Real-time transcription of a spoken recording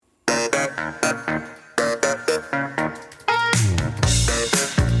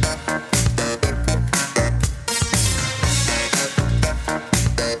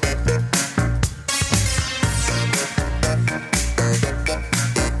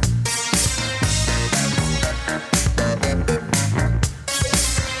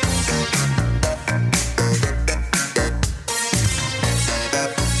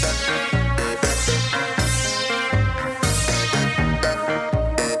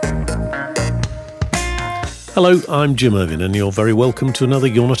Hello, I'm Jim Irvin, and you're very welcome to another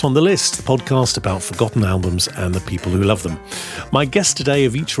You're Not on the List, the podcast about forgotten albums and the people who love them. My guests today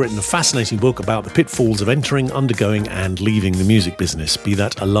have each written a fascinating book about the pitfalls of entering, undergoing and leaving the music business, be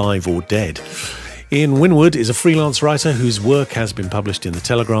that alive or dead. Ian Winwood is a freelance writer whose work has been published in The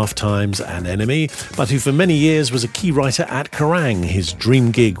Telegraph, Times and NME, but who for many years was a key writer at Kerrang, his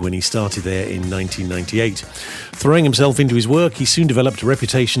dream gig when he started there in 1998. Throwing himself into his work, he soon developed a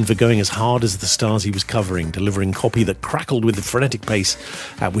reputation for going as hard as the stars he was covering, delivering copy that crackled with the frenetic pace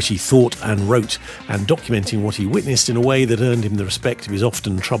at which he thought and wrote, and documenting what he witnessed in a way that earned him the respect of his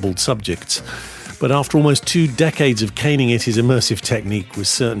often troubled subjects. But after almost 2 decades of caning it, his immersive technique was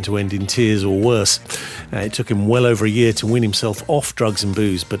certain to end in tears or worse. It took him well over a year to win himself off drugs and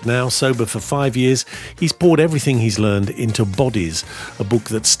booze, but now, sober for 5 years, he's poured everything he's learned into Bodies, a book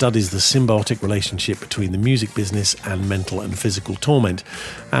that studies the symbiotic relationship between the music business and mental and physical torment,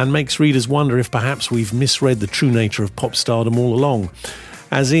 and makes readers wonder if perhaps we've misread the true nature of pop stardom all along.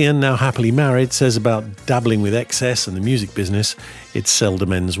 As Ian, now happily married, says about dabbling with excess and the music business, it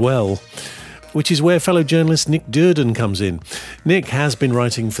seldom ends well. Which is where fellow journalist Nick Duerden comes in. Nick has been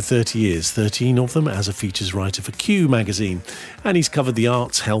writing for 30 years, 13 of them as a features writer for Q magazine, and he's covered the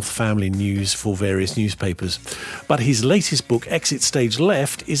arts, health, family news for various newspapers. But his latest book, Exit Stage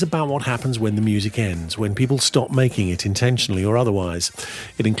Left, is about what happens when the music ends, when people stop making it intentionally or otherwise.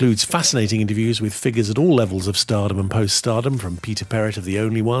 It includes fascinating interviews with figures at all levels of stardom and post-stardom, from Peter Perrett of The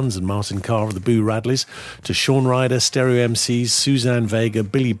Only Ones and Martin Carr of the Boo Radleys, to Shaun Ryder, Stereo MCs, Suzanne Vega,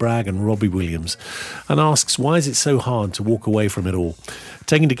 Billy Bragg and Robbie Williams, and asks why is it so hard to walk away from it all.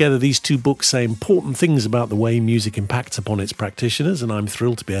 Taking together, these two books say important things about the way music impacts upon its practitioners, and I'm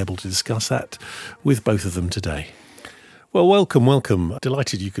thrilled to be able to discuss that with both of them today. Well, welcome.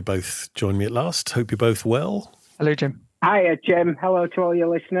 Delighted you could both join me at last. Hope you're both well. Hello, Jim. Hiya, Jim. Hello to all your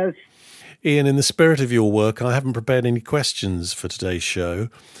listeners. Ian, in the spirit of your work, I haven't prepared any questions for today's show.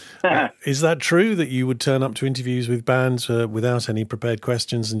 Is that true, that you would turn up to interviews with bands without any prepared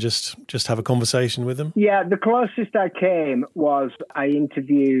questions and just have a conversation with them? Yeah, the closest I came was I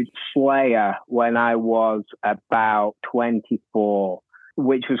interviewed Slayer when I was about 24,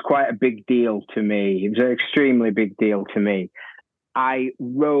 which was quite a big deal to me. It was an extremely big deal to me. I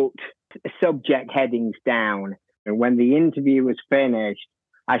wrote subject headings down, and when the interview was finished,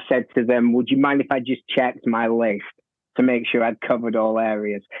 I said to them, would you mind if I just checked my list to make sure I'd covered all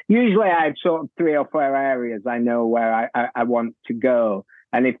areas? Usually I have sort of 3 or 4 areas I know where I want to go.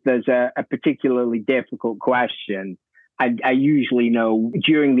 And if there's a particularly difficult question, I usually know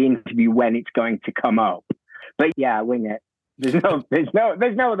during the interview when it's going to come up. But yeah, I wing it.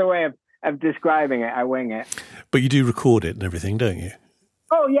 There's no other way of describing it. I wing it. But you do record it and everything, don't you?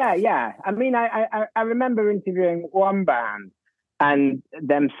 Oh, yeah. I mean, I remember interviewing one band and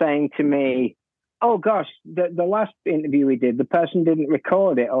them saying to me, oh gosh, the last interview we did, the person didn't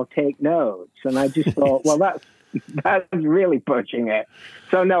record it or take notes. And I just thought, well, that's really pushing it.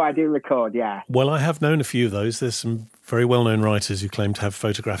 So no, I do record, yeah. Well, I have known a few of those. There's some very well-known writers who claim to have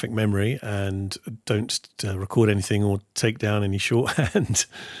photographic memory and don't record anything or take down any shorthand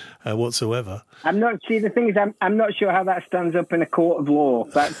whatsoever. I'm not sure how that stands up in a court of law.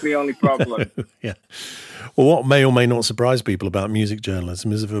 That's the only problem. Yeah. Well, what may or may not surprise people about music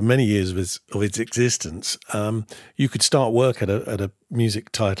journalism is that for many years of its existence, you could start work at a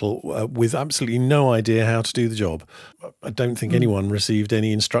music title with absolutely no idea how to do the job. I don't think anyone received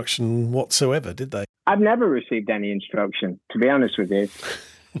any instruction whatsoever, did they? I've never received any instruction, to be honest with you.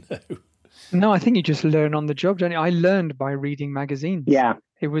 No, I think you just learn on the job, don't you? I learned by reading magazines. Yeah.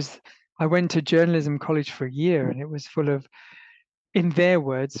 I went to journalism college for a year, and it was full of, in their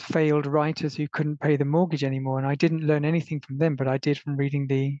words, failed writers who couldn't pay the mortgage anymore. And I didn't learn anything from them, but I did from reading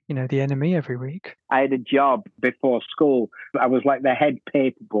the NME every week. I had a job before school. I was like the head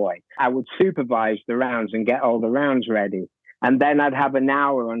paper boy. I would supervise the rounds and get all the rounds ready. And then I'd have an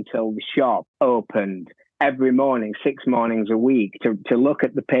hour until the shop opened every morning, 6 mornings a week, to look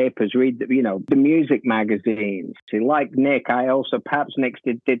at the papers, read the music magazines. So like Nick, perhaps Nick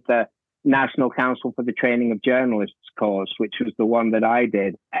did the National Council for the Training of Journalists course, which was the one that I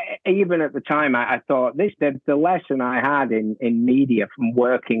did. Even at the time, I thought the lesson I had in media from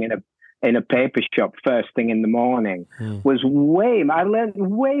working in a paper shop first thing in the morning was I learned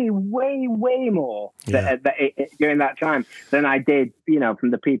way more during that time than I did,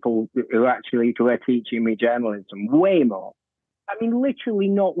 from the people who were teaching me journalism, way more. I mean, literally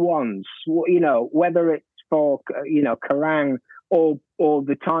not once, whether it's for, Kerrang or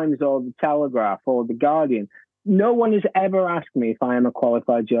the Times or the Telegraph or the Guardian, no one has ever asked me if I am a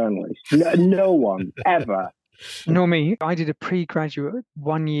qualified journalist. No one, ever. Nor me. I did a pre-graduate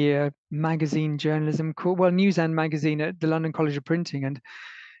 1-year magazine journalism course, well, news and magazine at the London College of Printing. And,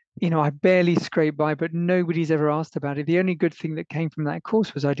 I barely scraped by, but nobody's ever asked about it. The only good thing that came from that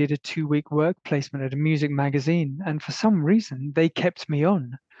course was I did a 2-week work placement at a music magazine. And for some reason, they kept me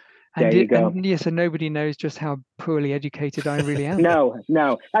on. There you go. And yes, and nobody knows just how poorly educated I really am. No.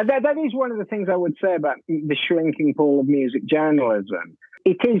 That is one of the things I would say about the shrinking pool of music journalism.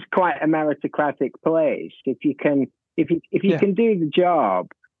 It is quite a meritocratic place. If you can do the job,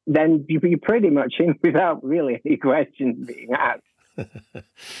 then you're pretty much in without really any questions being asked.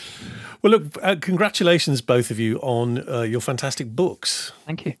 Well, look, congratulations, both of you, on your fantastic books.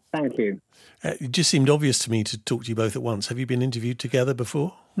 Thank you. Thank you. It just seemed obvious to me to talk to you both at once. Have you been interviewed together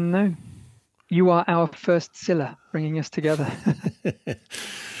before? No. You are our first Scylla, bringing us together.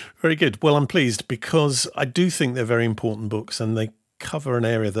 Very good. Well, I'm pleased because I do think they're very important books, and they cover an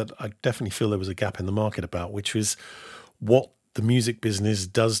area that I definitely feel there was a gap in the market about, which is what the music business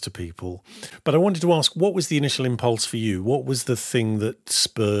does to people. But I wanted to ask, what was the initial impulse for you? What was the thing that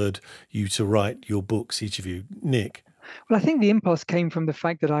spurred you to write your books, each of you? Nick? Well, I think the impulse came from the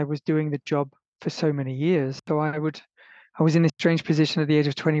fact that I was doing the job for so many years. So I was in a strange position at the age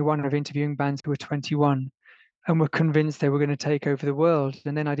of 21 of interviewing bands who were 21 and were convinced they were going to take over the world.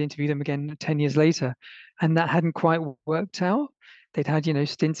 And then I'd interview them again 10 years later. And that hadn't quite worked out. They'd had,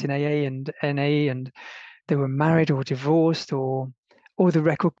 stints in AA and NA, and they were married or divorced, or the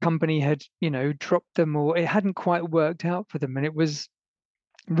record company had, dropped them, or it hadn't quite worked out for them. And it was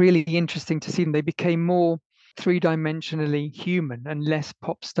really interesting to see them. They became more three-dimensionally human and less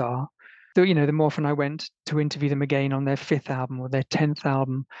pop star. The more often I went to interview them again on their 5th album or their 10th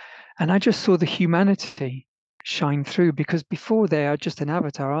album, and I just saw the humanity shine through, because before they are just an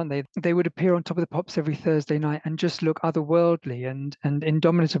avatar, aren't they? They would appear on Top of the Pops every Thursday night and just look otherworldly and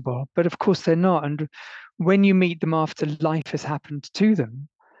indomitable. But of course they're not. And when you meet them after life has happened to them,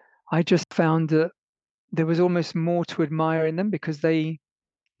 I just found that there was almost more to admire in them, because they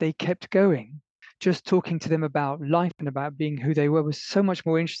kept going. Just talking to them about life and about being who they were was so much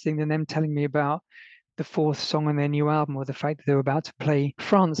more interesting than them telling me about the 4th song on their new album, or the fact that they were about to play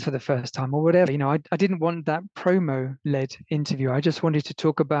France for the first time, or whatever. I didn't want that promo-led interview. I just wanted to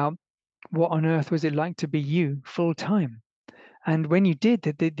talk about what on earth was it like to be you full time. And when you did,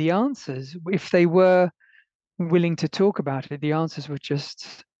 the answers, if they were willing to talk about it, the answers were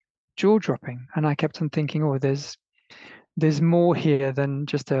just jaw-dropping. And I kept on thinking, oh, there's more here than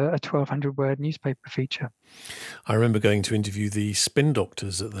just a 1,200-word newspaper feature. I remember going to interview the Spin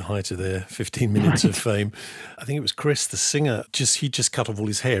Doctors at the height of their 15 minutes of fame. I think it was Chris, the singer. He just cut off all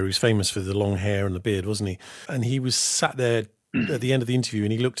his hair. He was famous for the long hair and the beard, wasn't he? And he was sat there at the end of the interview,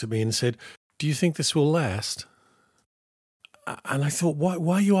 and he looked at me and said, "Do you think this will last?" And I thought,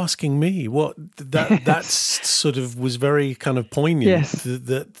 why are you asking me? What that sort of was very kind of poignant. Yes.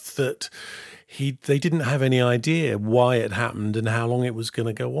 That they didn't have any idea why it happened and how long it was going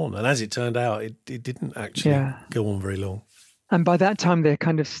to go on. And as it turned out, it didn't actually go on very long. And by that time, they're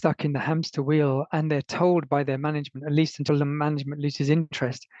kind of stuck in the hamster wheel, and they're told by their management, at least until the management loses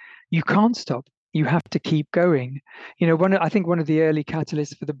interest, you can't stop. You have to keep going. I think one of the early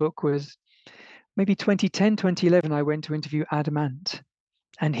catalysts for the book was maybe 2010, 2011, I went to interview Adam Ant.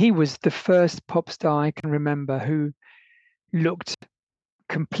 And he was the first pop star I can remember who looked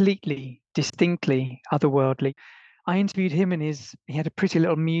completely, distinctly otherworldly. I interviewed him he had a pretty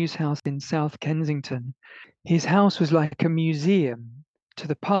little muse house in South Kensington. His house was like a museum to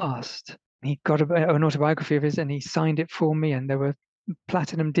the past. He got an autobiography of his, and he signed it for me, and there were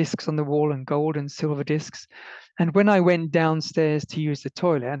platinum discs on the wall and gold and silver discs. And when I went downstairs to use the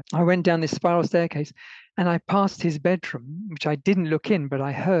toilet, I went down this spiral staircase, and I passed his bedroom, which I didn't look in, but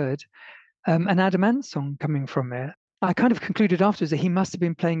I heard an Adam Ant song coming from it. I kind of concluded afterwards that he must have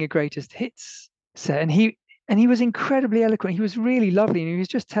been playing a greatest hits set. And he was incredibly eloquent. He was really lovely. And he was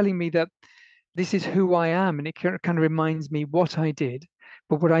just telling me that this is who I am. And it kind of reminds me what I did,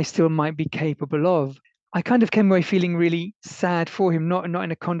 but what I still might be capable of. I kind of came away feeling really sad for him, not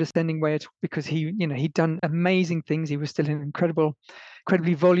in a condescending way at all, because he'd done amazing things. He was still an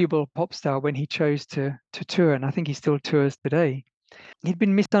incredibly voluble pop star when he chose to tour. And I think he still tours today. He'd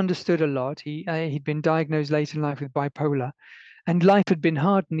been misunderstood a lot. He'd been diagnosed late in life with bipolar, and life had been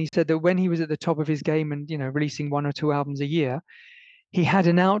hard. And he said that when he was at the top of his game and releasing 1 or 2 albums a year, he had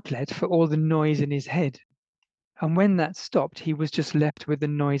an outlet for all the noise in his head. And when that stopped, he was just left with the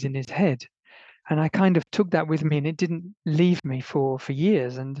noise in his head. And I kind of took that with me, and it didn't leave me for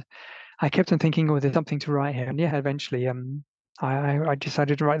years. And I kept on thinking, oh, there's something to write here. And eventually I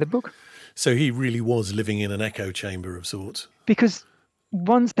decided to write the book. So he really was living in an echo chamber of sorts. Because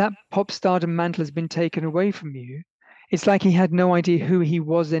once that pop stardom mantle has been taken away from you, it's like he had no idea who he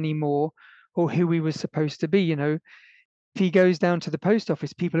was anymore or who he was supposed to be. If he goes down to the post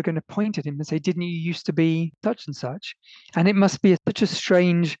office, people are going to point at him and say, "Didn't you used to be such and such?" And it must be such a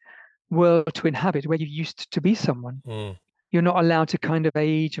strange world to inhabit where you used to be someone. You're not allowed to kind of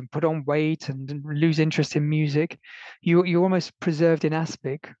age and put on weight and lose interest in music. You're almost preserved in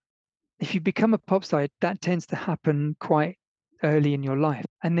aspic. If you become a pop star, that tends to happen quite early in your life.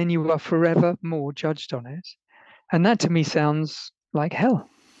 And then you are forever more judged on it. And that to me sounds like hell.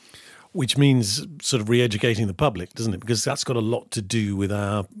 Which means sort of re-educating the public, doesn't it? Because that's got a lot to do with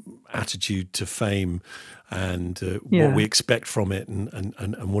our attitude to fame and what we expect from it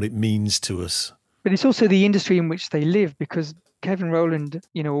and what it means to us. But it's also the industry in which they live, because Kevin Rowland,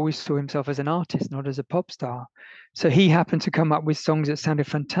 always saw himself as an artist, not as a pop star. So he happened to come up with songs that sounded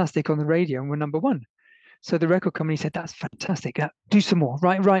fantastic on the radio and were number one. So the record company said, "That's fantastic. Do some more.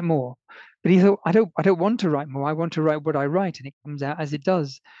 Write more." But he thought, I don't want to write more. I want to write what I write, and it comes out as it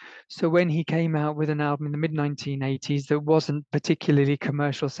does. So when he came out with an album in the mid 1980s that wasn't particularly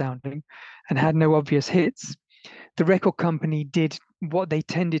commercial sounding and had no obvious hits, the record company did what they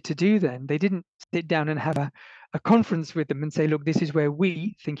tended to do then. They didn't sit down and have a conference with them and say, "Look, this is where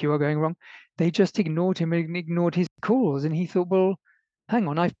we think you are going wrong." They just ignored him and ignored his calls. And he thought, well, hang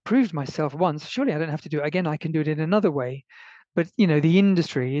on, I've proved myself once. Surely I don't have to do it again. I can do it in another way. But, the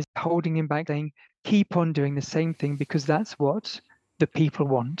industry is holding him back, saying, keep on doing the same thing because that's what the people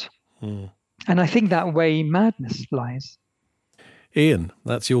want. And I think that way madness lies. Ian,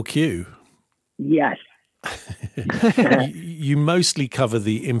 that's your cue. Yes. You mostly cover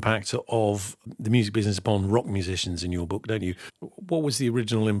the impact of the music business upon rock musicians in your book, don't you? What was the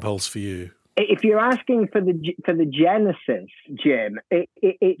original impulse for you? If you're asking for the genesis, Jim,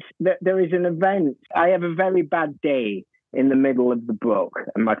 it's that there is an event. I have a very bad day in the middle of the book,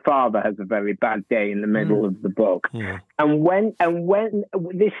 and my father has a very bad day in the middle of the book. And when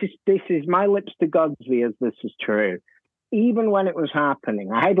this is my lips to God's ears, this is true. Even when it was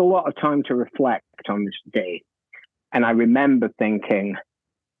happening, I had a lot of time to reflect on this day, and I remember thinking,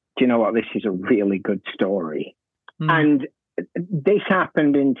 "Do you know what? This is a really good story." And this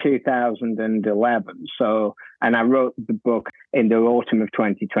happened in 2011. And I wrote the book in the autumn of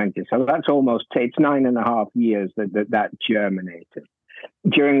 2020. So that's it's 9.5 years that germinated,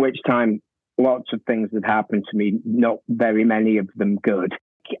 during which time lots of things had happened to me, not very many of them good.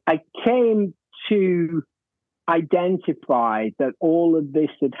 I came to identify that all of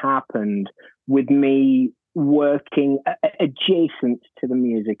this had happened with me working adjacent to the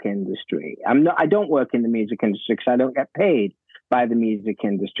music industry. I don't work in the music industry because I don't get paid by the music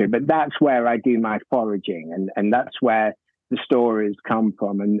industry, but that's where I do my foraging, and that's where the stories come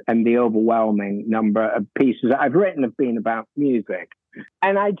from, and the overwhelming number of pieces that I've written have been about music.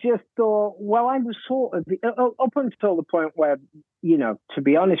 And I just thought, well, I was sort of up until the point where, to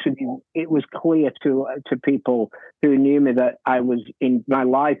be honest with you, it was clear to people who knew me that my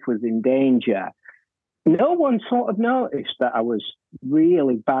life was in danger. No one sort of noticed that I was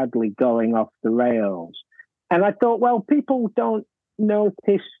really badly going off the rails. And I thought, well, people don't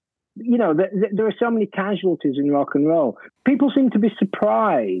notice, there are so many casualties in rock and roll. People seem to be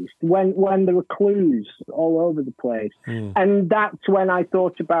surprised when there are clues all over the place. And that's when I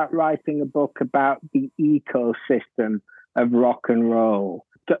thought about writing a book about the ecosystem of rock and roll.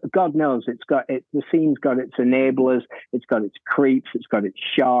 God knows the scene's got its enablers, it's got its creeps, it's got its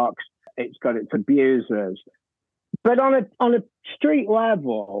sharks, it's got its abusers. But on a street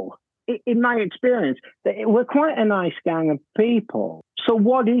level, in my experience, we're quite a nice gang of people. So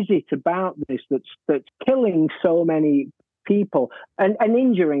what is it about this that's killing so many people and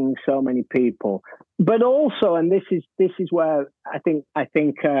injuring so many people? But also, and this is where I think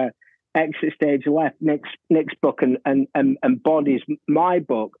Exit Stage Left, Nick's book and Bodies, my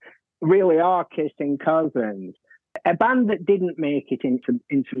book, really are kissing cousins. A band that didn't make it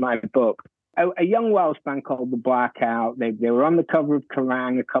into my book, a young Welsh band called The Blackout. They were on the cover of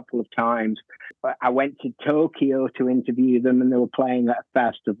Kerrang a couple of times. I went to Tokyo to interview them, and they were playing at a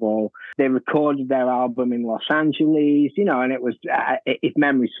festival. They recorded their album in Los Angeles, and it was, if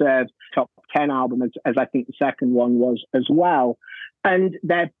memory serves, top 10 album, as I think the second one was as well. And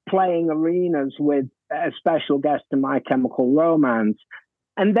they're playing arenas with a special guest to My Chemical Romance.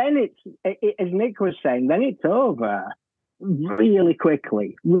 And then as Nick was saying, then it's over really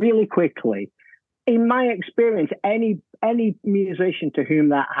quickly. In my experience, any musician to whom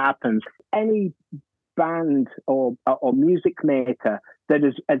that happens, any band or music maker that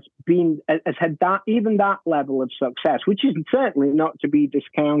has had that, even that level of success, which is certainly not to be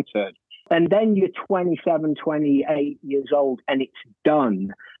discounted, And then you're 27, 28 years old and it's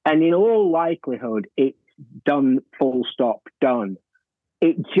done. And in all likelihood, it's done, full stop, done.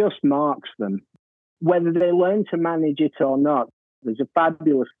 It just marks them. Whether they learn to manage it or not, there's a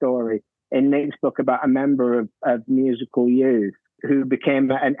fabulous story in Nick's book about a member of musical youth who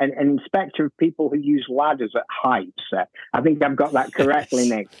became an inspector of people who use ladders at heights. I think I've got that correctly,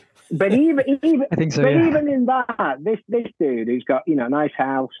 Nick. But even I think so, even in that, this dude who's got a nice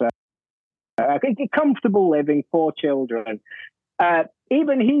house, I think a comfortable living, 4 children.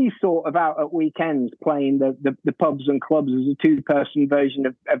 Even he's sort of out at weekends playing the pubs and clubs as a 2-person version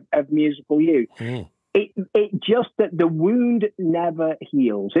of musical youth. Mm. It just that the wound never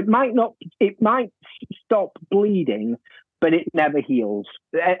heals. It might stop bleeding, but it never heals.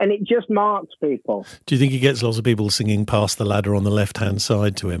 And it just marks people. Do you think he gets lots of people singing Past the Ladder on the left-hand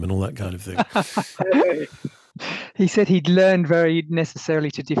side to him and all that kind of thing? He said he'd learned very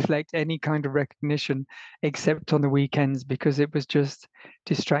necessarily to deflect any kind of recognition except on the weekends because it was just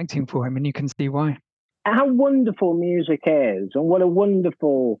distracting for him, and you can see why. How wonderful music is, and what a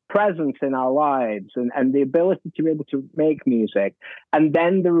wonderful presence in our lives, and the ability to be able to make music, and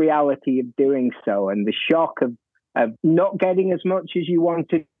then the reality of doing so, and the shock of not getting as much as you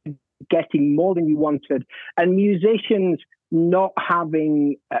wanted, getting more than you wanted, and musicians not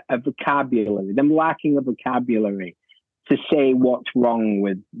having a vocabulary, them lacking a vocabulary to say what's wrong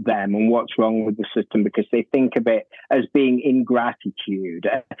with them and what's wrong with the system, because they think of it as being ingratitude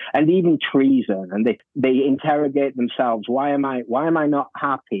and even treason, and they interrogate themselves. Why am I not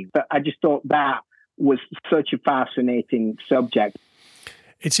happy? But I just thought that was such a fascinating subject.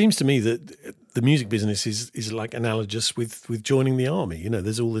 It seems to me that the music business is like analogous with joining the army.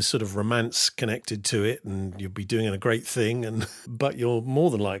 There's all this sort of romance connected to it, and you'll be doing a great thing, but you're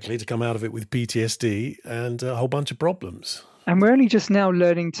more than likely to come out of it with PTSD and a whole bunch of problems. And we're only just now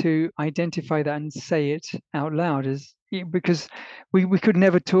learning to identify that and say it out loud, because we could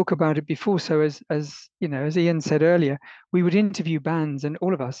never talk about it before. So as Ian said earlier, we would interview bands, and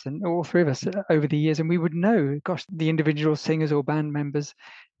all of us, and all 3 of us over the years, and we would know, gosh, the individual singers or band members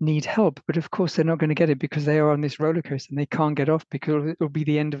need help. But of course, they're not going to get it because they are on this roller coaster and they can't get off because it will be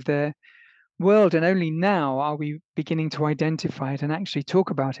the end of their world. And only now are we beginning to identify it and actually talk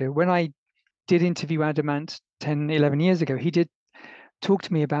about it. When I did interview Adamant 10, 11 years ago, he did talk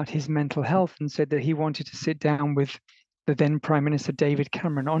to me about his mental health and said that he wanted to sit down with the then Prime Minister David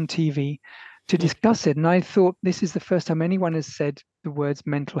Cameron on TV to discuss it. And I thought, this is the first time anyone has said the words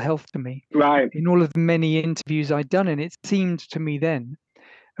mental health to me. Right. In all of the many interviews I'd done, and it seemed to me then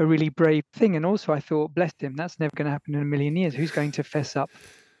a really brave thing. And also I thought, bless him, that's never going to happen in a million years. Who's going to fess up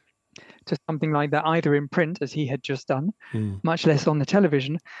to something like that, either in print, as he had just done, much less on the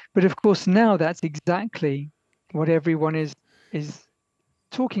television. But of course, now that's exactly what everyone is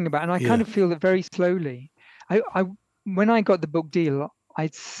talking about. And I kind of feel that very slowly. When I got the book deal, I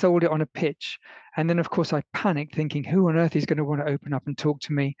sold it on a pitch. And then, of course, I panicked thinking, who on earth is going to want to open up and talk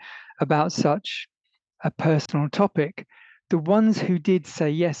to me about such a personal topic? The ones who did say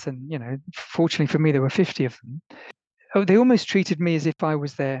yes, and, fortunately for me, there were 50 of them, they almost treated me as if I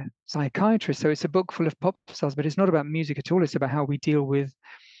was their psychiatrist. So it's a book full of pop stars, but it's not about music at all. It's about how we deal with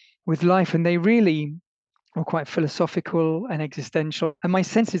life. And they really were quite philosophical and existential. And my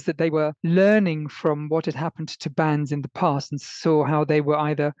sense is that they were learning from what had happened to bands in the past and saw how they were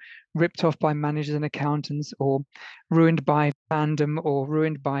either ripped off by managers and accountants, or ruined by fandom, or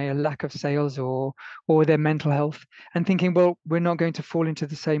ruined by a lack of sales, or their mental health, and thinking, well, we're not going to fall into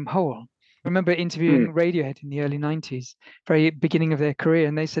the same hole. I remember interviewing Radiohead in the early 90s, very beginning of their career,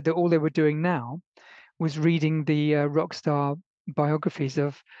 and they said that all they were doing now was reading the rock star biographies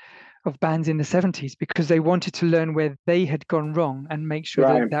of bands in the 70s, because they wanted to learn where they had gone wrong and make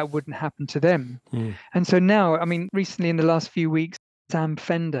sure that wouldn't happen to them. And so now, recently in the last few weeks, Sam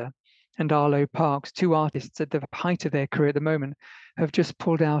Fender and Arlo Parks, 2 artists at the height of their career at the moment, have just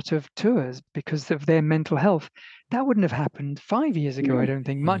pulled out of tours because of their mental health. That wouldn't have happened 5 years ago, I don't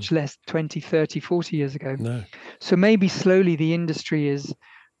think, much less 20, 30, 40 years ago. No. So maybe slowly the industry is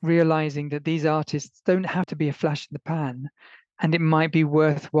realizing that these artists don't have to be a flash in the pan, and it might be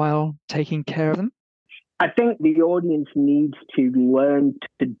worthwhile taking care of them. I think the audience needs to learn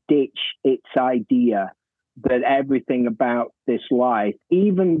to ditch its idea that everything about this life,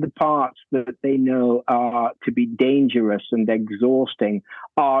 even the parts that they know are to be dangerous and exhausting,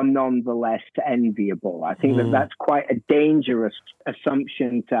 are nonetheless enviable. I think that that's quite a dangerous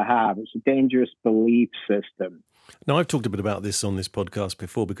assumption to have. It's a dangerous belief system. Now, I've talked a bit about this on this podcast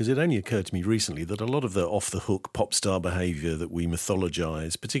before, because it only occurred to me recently that a lot of the off-the-hook pop star behaviour that we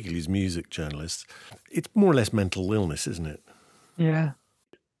mythologise, particularly as music journalists, it's more or less mental illness, isn't it? Yeah.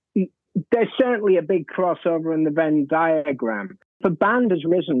 there's certainly a big crossover in the Venn diagram. The band has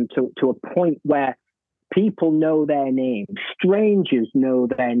risen to a point where people know their name, strangers know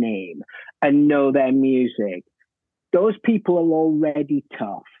their name and know their music. Those people are already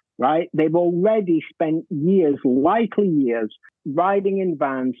tough, right? They've already spent years, likely years, riding in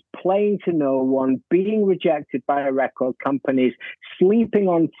vans, playing to no one, being rejected by record companies, sleeping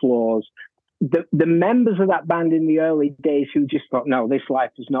on floors. The members of that band in the early days who just thought, no, this life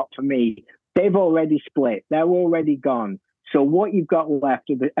is not for me, they've already split. They're already gone. So what you've got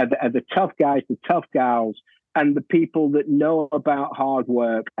left are the tough guys, the tough gals, and the people that know about hard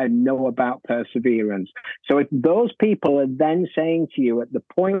work and know about perseverance. So if those people are then saying to you at the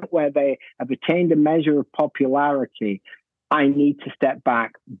point where they have attained a measure of popularity, I need to step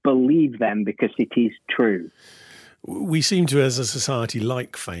back, believe them because it is true. We seem to, as a society,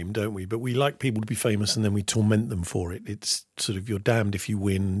 like fame, don't we? But we like people to be famous and then we torment them for it. It's sort of, you're damned if you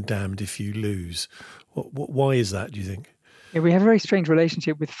win, damned if you lose. Why is that, do you think? Yeah, we have a very strange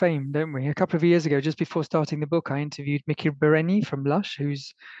relationship with fame, don't we? A couple of years ago, just before starting the book, I interviewed Miki Bereni from Lush,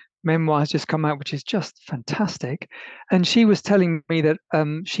 whose memoir has just come out, which is just fantastic. And she was telling me that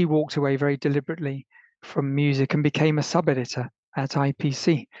she walked away very deliberately from music and became a sub-editor at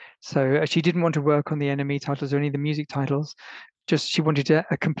IPC. So she didn't want to work on the NME titles or any of the music titles. Just she wanted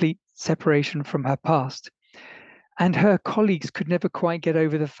a complete separation from her past. And her colleagues could never quite get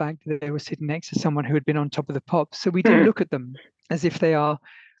over the fact that they were sitting next to someone who had been on top of the pops. So we do look at them as if they are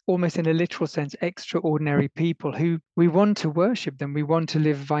almost in a literal sense extraordinary people who we want to worship them. We want to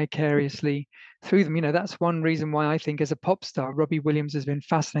live vicariously through them. You know, that's one reason why I think as a pop star, Robbie Williams has been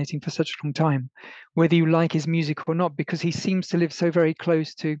fascinating for such a long time, whether you like his music or not, because he seems to live so very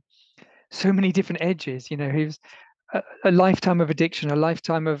close to so many different edges. You know, he was a lifetime of addiction, a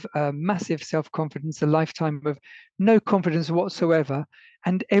lifetime of massive self-confidence, a lifetime of no confidence whatsoever.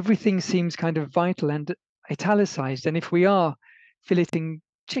 And everything seems kind of vital and italicized. And if we are filleting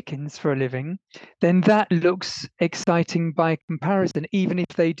chickens for a living, then that looks exciting by comparison, even if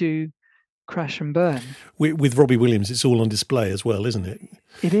they do crash and burn. With Robbie Williams, it's all on display as well, isn't it?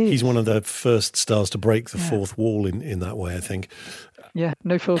 It is. He's one of the first stars to break the fourth wall in that way, I think. Yeah,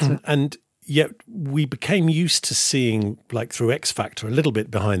 no filter. And yet we became used to seeing, like through X Factor, a little bit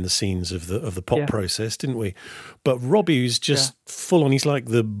behind the scenes of the pop process, didn't we? But Robbie's just full on. He's like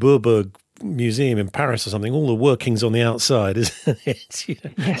the Bourbourg Museum in Paris or something. All the workings on the outside, isn't it?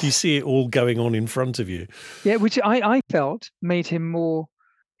 You see it all going on in front of you. Yeah, which I felt made him more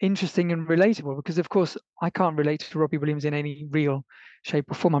interesting and relatable, because of course I can't relate to Robbie Williams in any real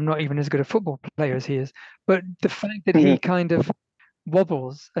shape or form. I'm not even as good a football player as he is. But the fact that he kind of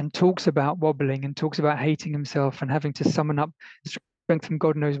wobbles and talks about wobbling and talks about hating himself and having to summon up strength from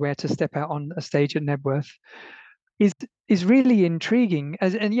God knows where to step out on a stage at Nebworth is really intriguing.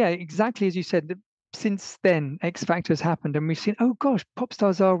 And exactly as you said, that since then X Factor has happened and we've seen, oh gosh, pop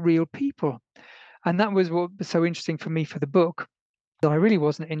stars are real people. And that was what was so interesting for me for the book, that I really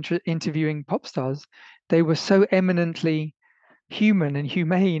wasn't interviewing pop stars. They were so eminently human and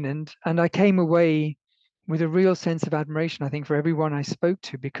humane, and I came away with a real sense of admiration, I think, for everyone I spoke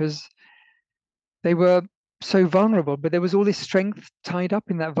to, because they were so vulnerable, but there was all this strength tied up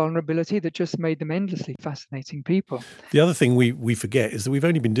in that vulnerability that just made them endlessly fascinating people. The other thing we forget is that we've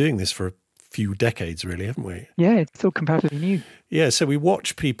only been doing this for a few decades, really, haven't we? Yeah, it's still comparatively new. Yeah, so we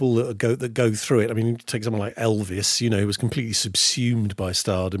watch people that go through it. I mean, take someone like Elvis, who was completely subsumed by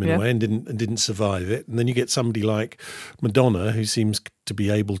stardom in a way and didn't survive it. And then you get somebody like Madonna, who seems to be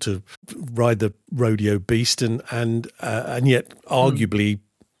able to ride the rodeo beast and yet arguably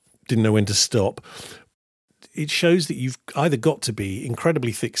didn't know when to stop. It shows that you've either got to be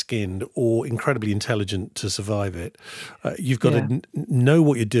incredibly thick-skinned or incredibly intelligent to survive it. You've got to know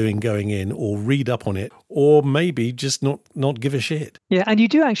what you're doing going in, or read up on it, or maybe just not give a shit. Yeah, and you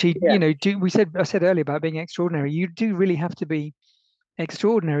do actually, I said earlier about being extraordinary. You do really have to be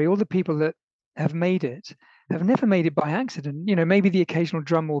extraordinary. All the people that have made it have never made it by accident. Maybe the occasional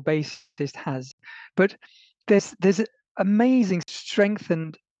drum or bassist has, but there's amazing strength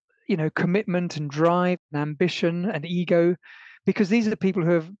and commitment and drive and ambition and ego, because these are the people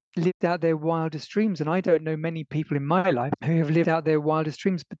who have lived out their wildest dreams. And I don't know many people in my life who have lived out their wildest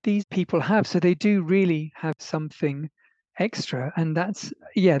dreams, but these people have. So they do really have something extra. And that's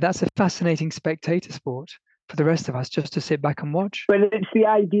a fascinating spectator sport for the rest of us, just to sit back and watch. But it's the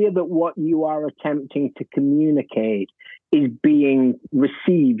idea that what you are attempting to communicate is being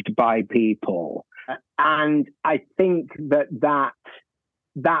received by people. And I think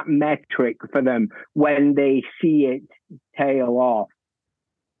that metric for them, when they see it tail off,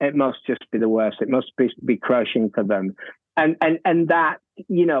 it must just be the worst. It must be crushing for them. And that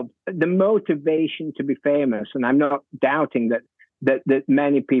the motivation to be famous, and I'm not doubting that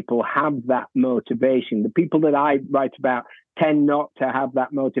many people have that motivation. The people that I write about tend not to have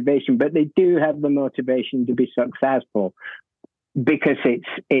that motivation, but they do have the motivation to be successful because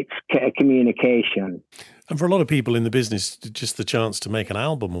it's communication. And for a lot of people in the business, just the chance to make an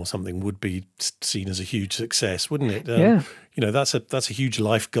album or something would be seen as a huge success, wouldn't it? Yeah. That's a huge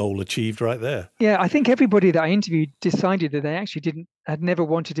life goal achieved right there. Yeah, I think everybody that I interviewed decided that they actually had never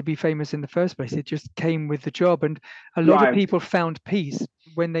wanted to be famous in the first place. It just came with the job. And a lot of people found peace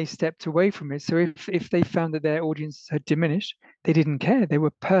when they stepped away from it. So if they found that their audience had diminished, they didn't care. They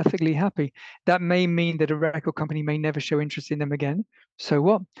were perfectly happy. That may mean that a record company may never show interest in them again. So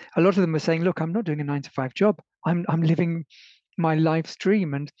what? A lot of them were saying, look, I'm not doing a 9-to-5 job. I'm living my life's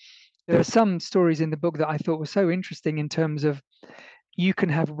dream. And there are some stories in the book that I thought were so interesting in terms of you can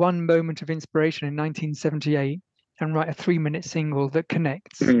have one moment of inspiration in 1978 and write a 3-minute single that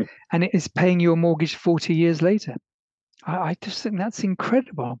connects, and it is paying your mortgage 40 years later. I just think that's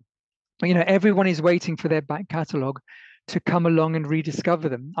incredible. Everyone is waiting for their back catalogue to come along and rediscover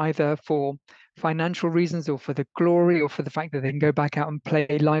them, either for financial reasons or for the glory or for the fact that they can go back out and play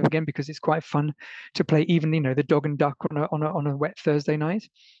live again because it's quite fun to play even, the Dog and Duck on a wet Thursday night.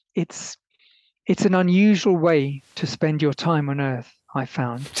 It's an unusual way to spend your time on earth, I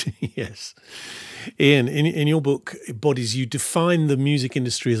found. Yes. Ian, in your book, Bodies, you define the music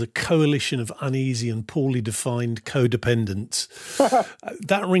industry as a coalition of uneasy and poorly defined codependents.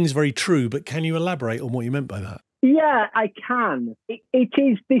 That rings very true, but can you elaborate on what you meant by that? Yeah, I can. It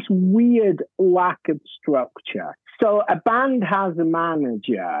is this weird lack of structure. So a band has a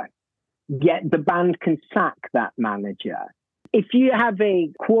manager, yet the band can sack that manager. If you have a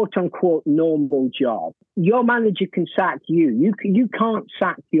quote-unquote normal job, your manager can sack you. You can't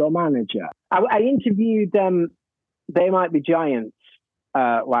sack your manager. I interviewed They Might Be Giants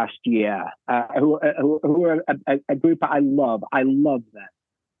last year, who are a group I love. I love them.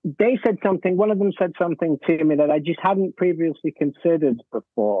 They said something, one of them said something to me that I just hadn't previously considered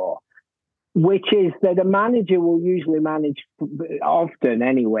before, which is that a manager will usually manage, often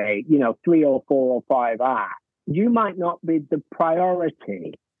anyway, 3 or 4 or 5 acts. You might not be the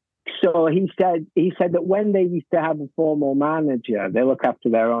priority. So he said that when they used to have a formal manager, they look after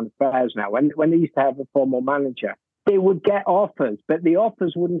their own affairs now. When they used to have a formal manager, they would get offers, but the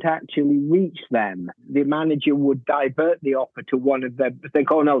offers wouldn't actually reach them. The manager would divert the offer to one of them. They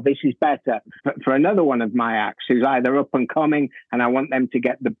go, no, this is better for another one of my acts who's either up and coming and I want them to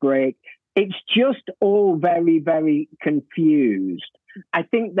get the break. It's just all very, very confused. I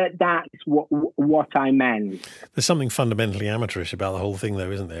think that's what I meant. There's something fundamentally amateurish about the whole thing,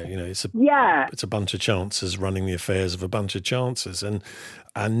 though, isn't there? It's a bunch of chances running the affairs of a bunch of chances, and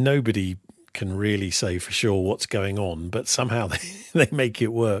nobody can really say for sure what's going on, but somehow they make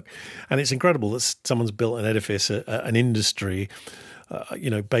it work. And it's incredible that someone's built an edifice, an industry,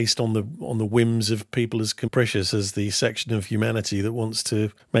 based on the whims of people as capricious as the section of humanity that wants to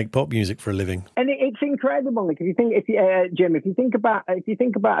make pop music for a living. And it's incredible. Jim, if you think about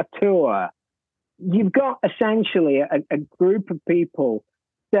a tour, you've got essentially a group of people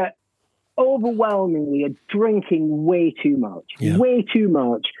that overwhelmingly are drinking way too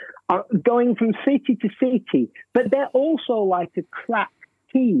much, are going from city to city, but they're also like a crack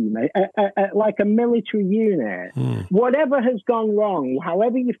team, like a military unit. Whatever has gone wrong,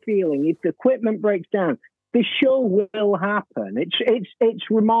 however you're feeling, if the equipment breaks down, the show will happen. It's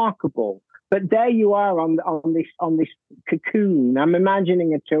remarkable. But there you are on this cocoon. I'm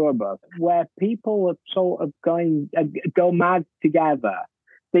imagining a tour bus where people are sort of go mad together.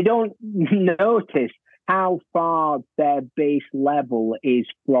 They don't notice how far their base level is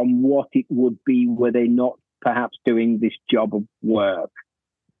from what it would be were they not perhaps doing this job of work.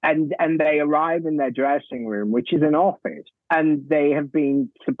 And they arrive in their dressing room, which is an office, and they have been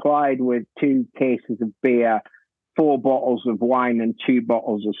supplied with 2 cases of beer, 4 bottles of wine, and 2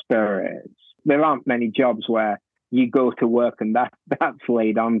 bottles of spirits. There aren't many jobs where you go to work and that's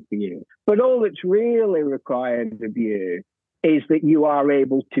laid on for you. But all that's really required of you is that you are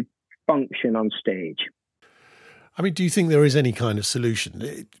able to function on stage. I mean, do you think there is any kind of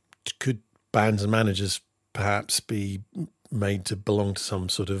solution? Could bands and managers perhaps be made to belong to some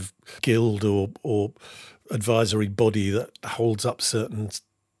sort of guild or advisory body that holds up certain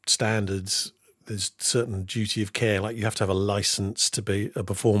standards? There's certain duty of care, like you have to have a license to be a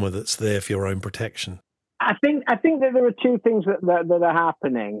performer that's there for your own protection. I think that there are 2 things that are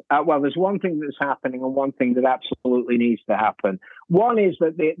happening. There's one thing that's happening and one thing that absolutely needs to happen. One is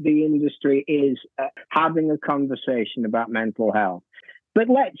that the industry is having a conversation about mental health. But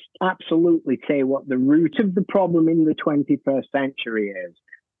let's absolutely say what the root of the problem in the 21st century is.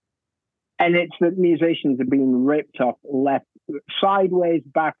 And it's that musicians are being ripped off left, sideways,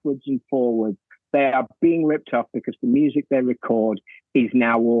 backwards, and forwards. They are being ripped off because the music they record is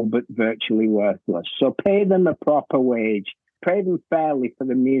now all but virtually worthless. So pay them a proper wage, pay them fairly for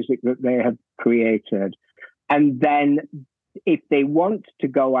the music that they have created. And then if they want to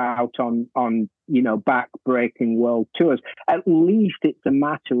go out on back-breaking world tours, at least it's a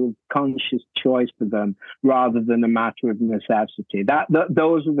matter of conscious choice for them rather than a matter of necessity.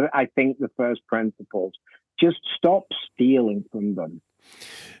 Those are, I think, the first principles. Just stop stealing from them.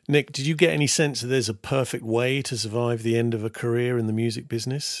 Nick, did you get any sense that there's a perfect way to survive the end of a career in the music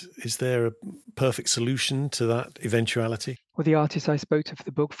business? Is there a perfect solution to that eventuality? Well, the artists I spoke to for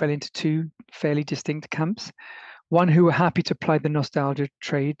the book fell into two fairly distinct camps. One who were happy to ply the nostalgia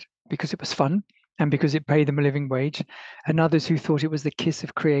trade because it was fun and because it paid them a living wage, and others who thought it was the kiss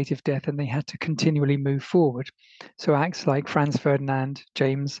of creative death and they had to continually move forward. So acts like Franz Ferdinand,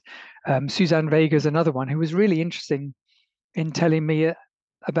 James, Suzanne Vega's another one who was really interesting in telling me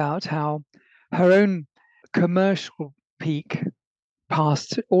about how her own commercial peak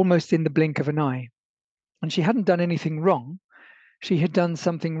passed almost in the blink of an eye. And she hadn't done anything wrong. She had done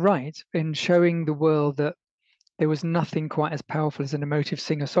something right in showing the world that there was nothing quite as powerful as an emotive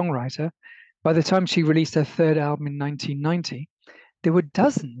singer-songwriter. By the time she released her third album in 1990, there were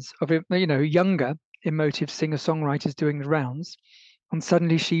dozens of younger emotive singer-songwriters doing the rounds. And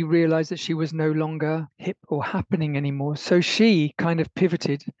suddenly she realized that she was no longer hip or happening anymore. So she kind of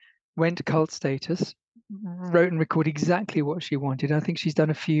pivoted, went to cult status, wrote and recorded exactly what she wanted. I think she's done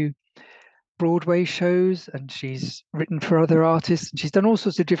a few Broadway shows and she's written for other artists. And she's done all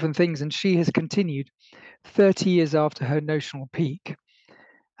sorts of different things. And she has continued 30 years after her notional peak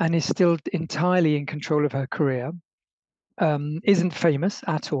and is still entirely in control of her career. Isn't famous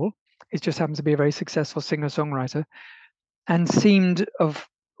at all. It just happens to be a very successful singer-songwriter. And seemed, of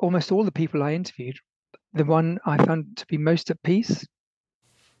almost all the people I interviewed, the one I found to be most at peace.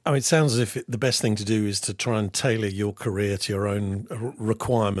 Oh, it sounds as if the best thing to do is to try and tailor your career to your own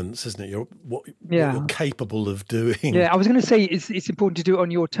requirements, isn't it? What you're capable of doing. Yeah, I was going to say it's important to do it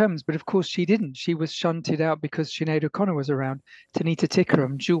on your terms, but of course she didn't. She was shunted out because Sinead O'Connor was around, Tanita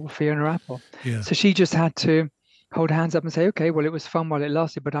Tikaram, Jewel, Fiona Apple. Yeah. So she just had to hold hands up and say, okay, well, it was fun while it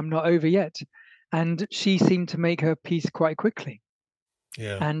lasted, but I'm not over yet. And she seemed to make her peace quite quickly.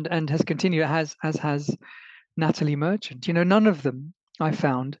 Yeah. And has continued, as has Natalie Merchant. None of them, I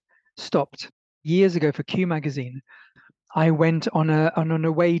found, stopped. Years ago for Q Magazine, I went on an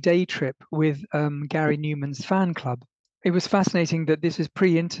away day trip with Gary Newman's fan club. It was fascinating that this is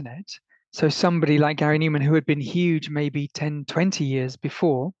pre-internet. So somebody like Gary Newman, who had been huge maybe 10, 20 years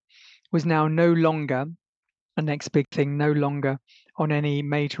before, was now no longer a next big thing, no longer on any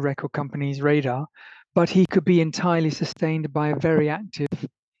major record company's radar, but he could be entirely sustained by a very active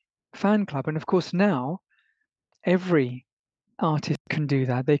fan club. And of course, now every artist can do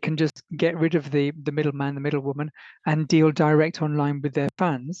that. They can just get rid of the middleman, the middlewoman, and deal direct online with their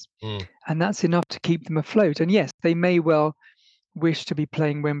fans. And that's enough to keep them afloat. And yes, they may well wish to be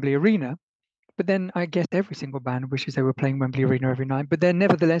playing Wembley Arena, but then I guess every single band wishes they were playing Wembley Arena every night, but they're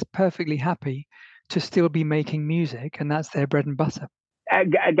nevertheless perfectly happy to still be making music, and that's their bread and butter.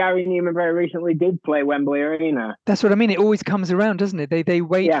 Gary Newman very recently did play Wembley Arena. That's what I mean. It always comes around, doesn't it? They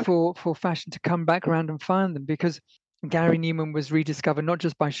wait for fashion to come back around and find them, because Gary Newman was rediscovered not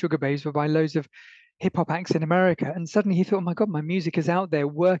just by Sugar Babes, but by loads of hip hop acts in America. And suddenly he thought, oh my God, my music is out there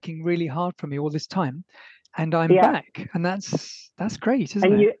working really hard for me all this time, and I'm back. And that's great,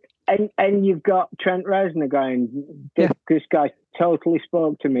 isn't it? And you've got Trent Reznor going, this guy totally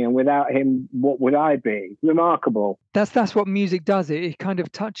spoke to me, and without him, what would I be? Remarkable. That's what music does. It kind of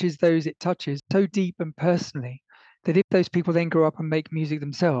touches those it touches so deep and personally that if those people then grow up and make music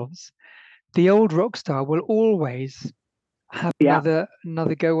themselves, the old rock star will always have another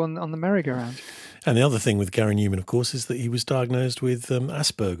go on the merry-go-round. And the other thing with Gary Newman, of course, is that he was diagnosed with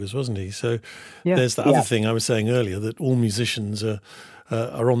Asperger's, wasn't he? So there's the other thing I was saying earlier, that all musicians are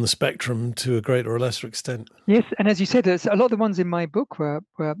on the spectrum to a greater or lesser extent. Yes, and as you said, a lot of the ones in my book were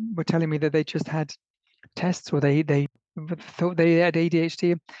telling me that they just had tests, or they thought they had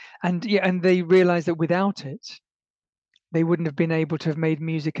ADHD, and they realised that without it, they wouldn't have been able to have made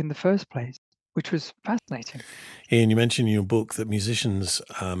music in the first place, which was fascinating. Ian, you mentioned in your book that musicians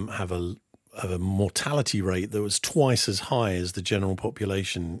have a mortality rate that was twice as high as the general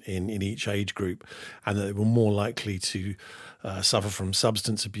population in each age group, and that they were more likely to suffer from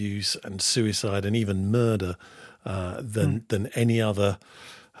substance abuse and suicide and even murder than any other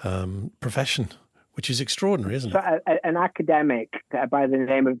profession, which is extraordinary, isn't it? So, an academic by the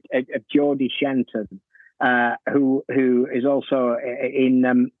name of Geordie Shenton, who is also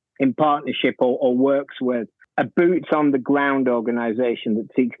in partnership or works with a boots on the ground organisation that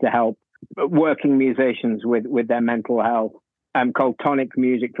seeks to help working musicians with their mental health, called Tonic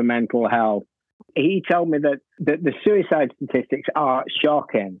Music for Mental Health. He told me that the suicide statistics are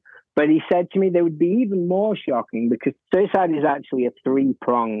shocking, but he said to me they would be even more shocking because suicide is actually a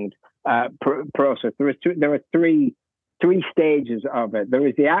three-pronged process. There are three stages of it. There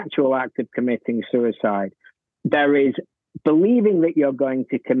is the actual act of committing suicide. There is believing that you're going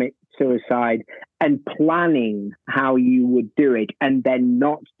to commit suicide and planning how you would do it, and then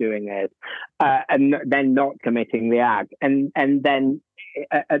not doing it, and then not committing the act. And then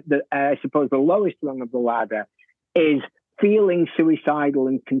I suppose the lowest rung of the ladder is feeling suicidal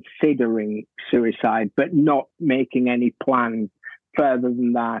and considering suicide, but not making any plans further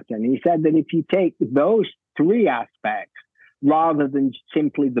than that. And he said that if you take those three aspects, rather than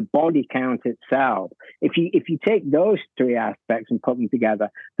simply the body count itself, if you take those three aspects and put them together,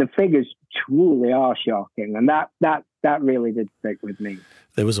 the figures truly are shocking. And that really did stick with me.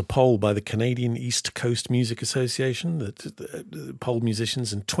 There was a poll by the Canadian East Coast Music Association that polled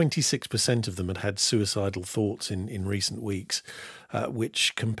musicians, and 26% of them had suicidal thoughts in recent weeks,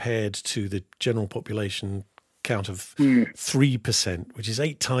 which compared to the general population count of 3%, which is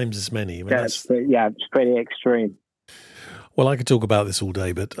 8 times as many. I mean, it's pretty extreme. Well, I could talk about this all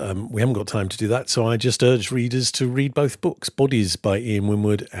day, but we haven't got time to do that. So I just urge readers to read both books, Bodies by Ian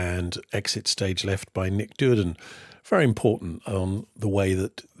Winwood and Exit Stage Left by Nick Duerden. Very important on the way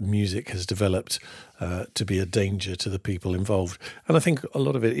that music has developed to be a danger to the people involved. And I think a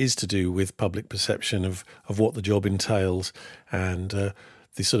lot of it is to do with public perception of what the job entails and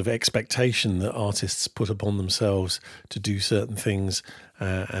the sort of expectation that artists put upon themselves to do certain things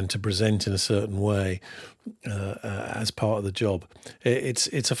and to present in a certain way as part of the job.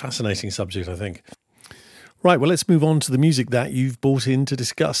 It's a fascinating subject, I think. Right, well, let's move on to the music that you've brought in to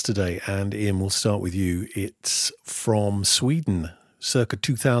discuss today. And Ian, we'll start with you. It's from Sweden, circa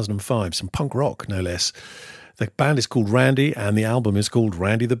 2005, some punk rock, no less. The band is called Randy, and the album is called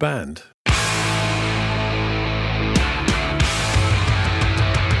Randy the Band.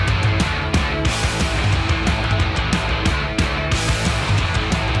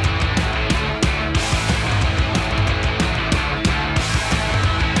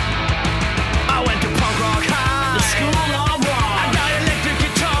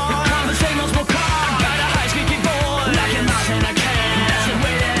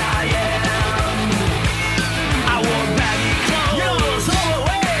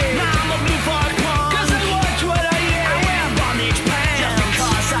 I'm a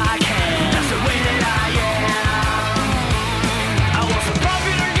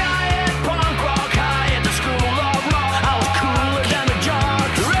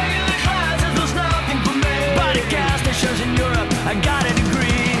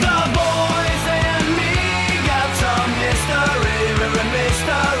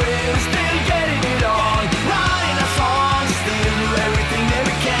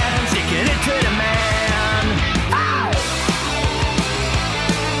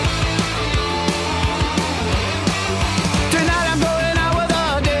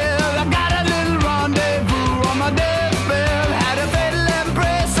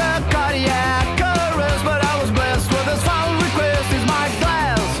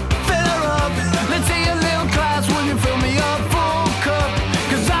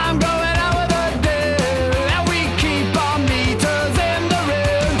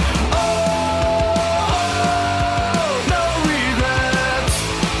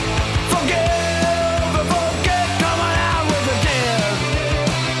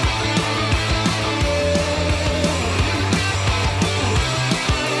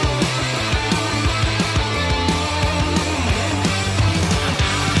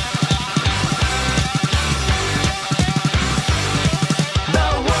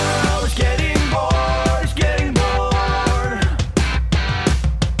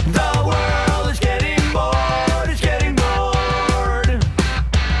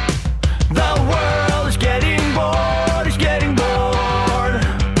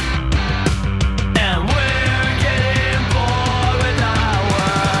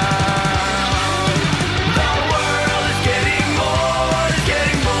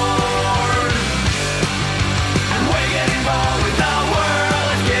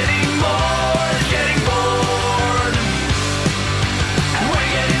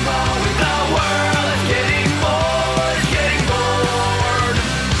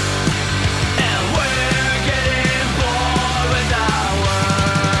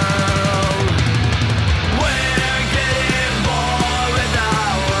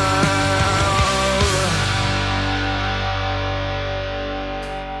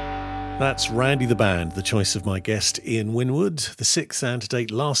That's Randy the Band, the choice of my guest Ian Winwood, the sixth and to date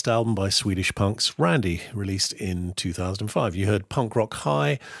last album by Swedish punks Randy, released in 2005. You heard Punk Rock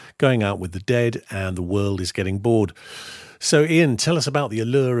High, Going Out with the Dead, and The World is Getting Bored. So Ian, tell us about the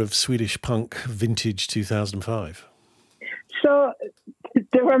allure of Swedish punk vintage 2005. So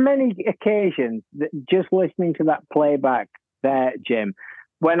there were many occasions that just listening to that playback there, Jim,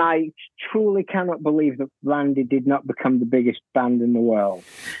 when I truly cannot believe that Randy did not become the biggest band in the world.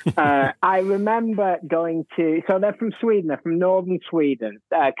 I remember going to, so they're from Sweden, they're from northern Sweden,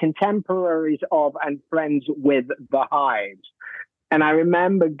 contemporaries of and friends with the Hives. And I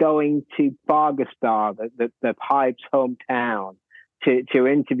remember going to Fagersta, the Hives' hometown, to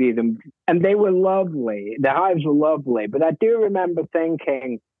interview them. And they were lovely. The Hives were lovely. But I do remember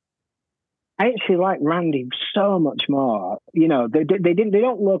thinking, I actually like Randy so much more. You know, they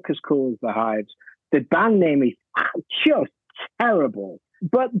don't look as cool as the Hives. The band name is just terrible,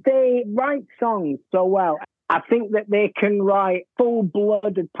 but they write songs so well. I think that they can write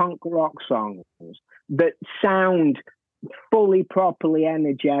full-blooded punk rock songs that sound fully, properly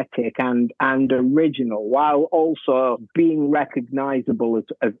energetic and original, while also being recognizable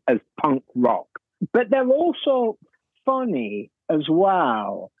as punk rock. But they're also funny as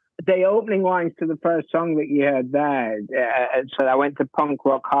well. The opening lines to the first song that you heard there said, I went to Punk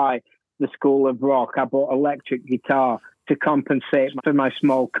Rock High, the School of Rock. I bought electric guitar to compensate for my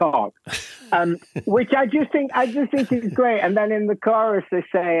small cock, which I just think is great. And then in the chorus they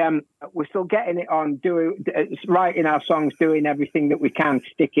say, we're still getting it on, writing our songs, doing everything that we can,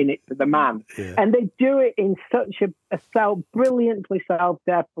 sticking it to the man. Yeah. And they do it in such a brilliantly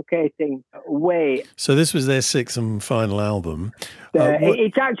self-deprecating way. So this was their sixth and final album.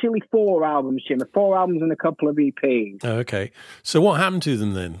 It's actually 4 albums, Jim. 4 albums and a couple of EPs. Oh, okay. So what happened to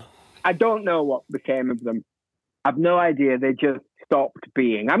them then? I don't know what became of them. I've no idea. They just stopped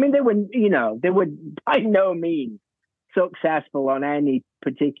being. I mean, they were by no means successful on any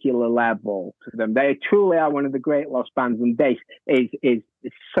particular level to them. They truly are one of the great lost bands, and this is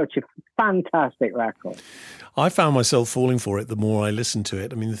such a fantastic record. I found myself falling for it the more I listened to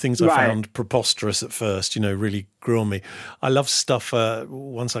it. I mean, the things I found preposterous at first, really grew on me. I love stuff,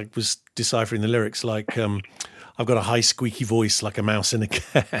 once I was deciphering the lyrics, like... I've got a high squeaky voice like a mouse in a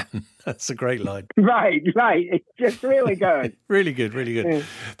can. That's a great line. Right. It's just really good. Really good.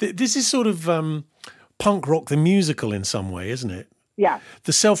 Yeah. This is sort of punk rock the musical in some way, isn't it? Yeah.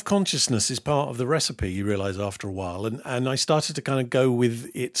 The self-consciousness is part of the recipe, you realise after a while. And I started to kind of go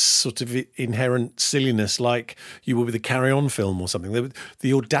with its sort of inherent silliness, like you would with a Carry On film or something.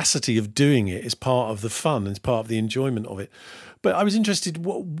 The audacity of doing it is part of the fun, it's part of the enjoyment of it. But I was interested,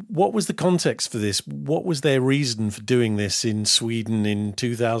 what was the context for this? What was their reason for doing this in Sweden in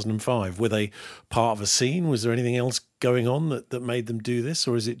 2005? Were they part of a scene? Was there anything else going on that made them do this?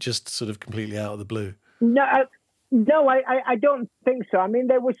 Or is it just sort of completely out of the blue? No, I don't think so. I mean,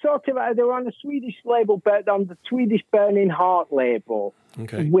 they were on a Swedish label, but on the Swedish Burning Heart label,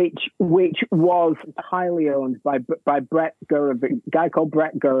 okay, which was highly owned by Brett Gurovitz, a guy called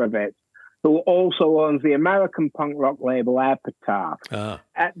Brett Gurovitz, who also owns the American punk rock label Epitaph.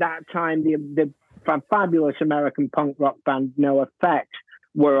 At that time, the fabulous American punk rock band No Effect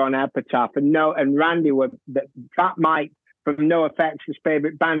were on Epitaph, and Randy were Fat Mike from No Effect's his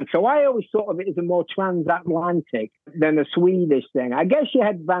favourite band. So I always thought of it as a more transatlantic than a Swedish thing. I guess you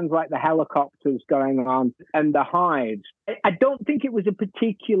had bands like the Helicopters going on and the Hives. I don't think it was a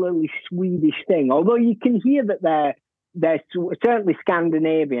particularly Swedish thing, although you can hear that they're certainly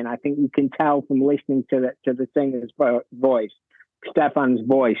Scandinavian. I think you can tell from listening to the singer's voice, Stefan's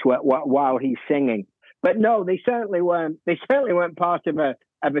voice, while he's singing. But no, they certainly weren't part of a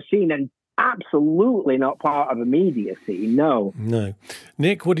scene, and absolutely not part of a media scene. No.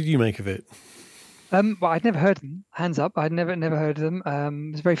 Nick, what did you make of it? Well, I'd never heard of them. Hands up, I'd never heard of them. I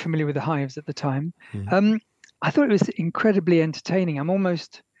was very familiar with the Hives at the time. I thought it was incredibly entertaining. I'm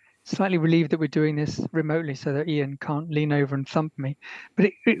almost slightly relieved that we're doing this remotely so that Ian can't lean over and thump me. But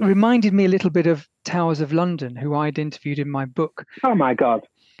it reminded me a little bit of Towers of London, who I'd interviewed in my book. Oh, my God.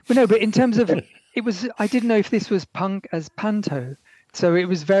 But no, but in terms of, I didn't know if this was punk as panto. So it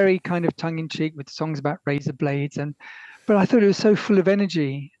was very kind of tongue-in-cheek with songs about razor blades. But I thought it was so full of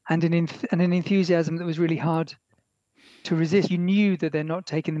energy and an enthusiasm that was really hard to resist. You knew that they're not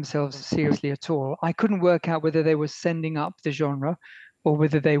taking themselves seriously at all. I couldn't work out whether they were sending up the genre or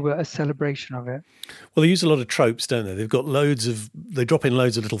whether they were a celebration of it. Well, they use a lot of tropes, don't they? They've got they drop in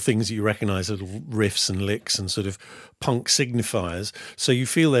loads of little things that you recognise, little riffs and licks and sort of punk signifiers. So you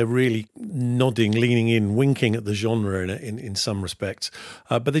feel they're really nodding, leaning in, winking at the genre in some respects.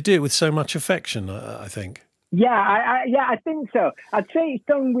 But they do it with so much affection, I think. Yeah, I think so. I'd say it's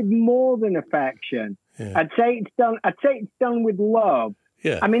done with more than affection. Yeah. I'd say it's done with love.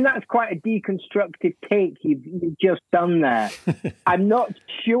 Yeah. I mean, that's quite a deconstructive take you've just done there. I'm not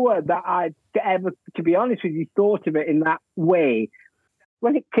sure that I'd ever, to be honest with you, thought of it in that way.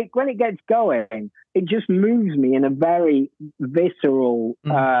 When it gets going, it just moves me in a very visceral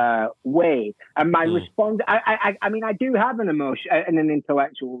way. And my response, I mean, I do have an emotion and an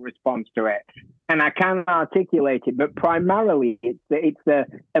intellectual response to it, and I can articulate it. But primarily, it's the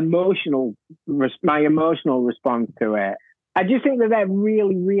emotional, my emotional response to it. I just think that they're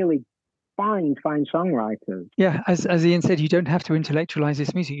really, really fine songwriters. Yeah, as Ian said, you don't have to intellectualize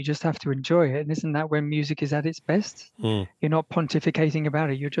this music. You just have to enjoy it. And isn't that when music is at its best? You're not pontificating about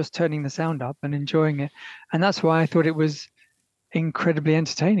it. You're just turning the sound up and enjoying it. And that's why I thought it was incredibly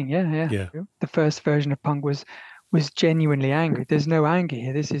entertaining. Yeah. The first version of Punk was genuinely angry. There's no anger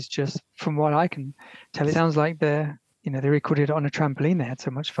here. This is just, from what I can tell, it sounds like they recorded it on a trampoline. They had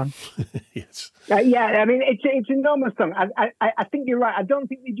so much fun. Yes. Yeah, I mean, it's an enormous song. I think you're right. I don't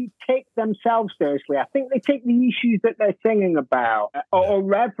think they do take themselves seriously. I think they take the issues that they're singing about or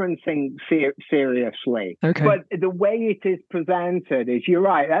referencing seriously. Okay. But the way it is presented is, you're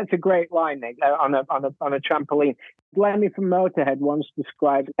right. That's a great line, Nick, on a trampoline. Lemmy from Motorhead once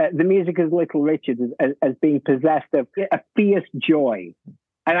described the music as Little Richard as being possessed of a fierce joy.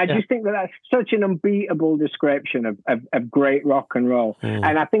 And I just think that that's such an unbeatable description of great rock and roll.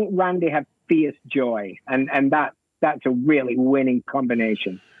 And I think Randy had fierce joy, and that's a really winning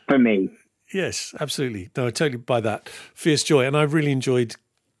combination for me. Yes, absolutely. No, I totally buy that. Fierce joy. And I've really enjoyed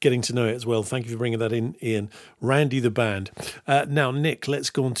getting to know it as well. Thank you for bringing that in, Ian. Randy the band. Now, Nick,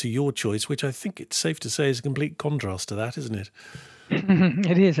 let's go on to your choice, which I think it's safe to say is a complete contrast to that, isn't it?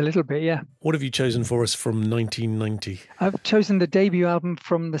 It is a little bit, yeah. What have you chosen for us from 1990? I've chosen the debut album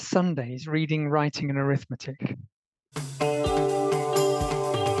from the Sundays, Reading, Writing and Arithmetic.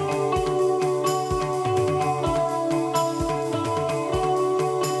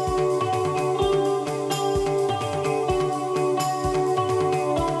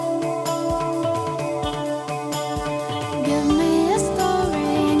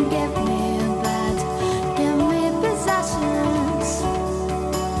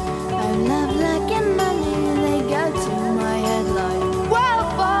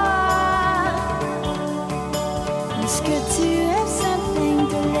 It's good to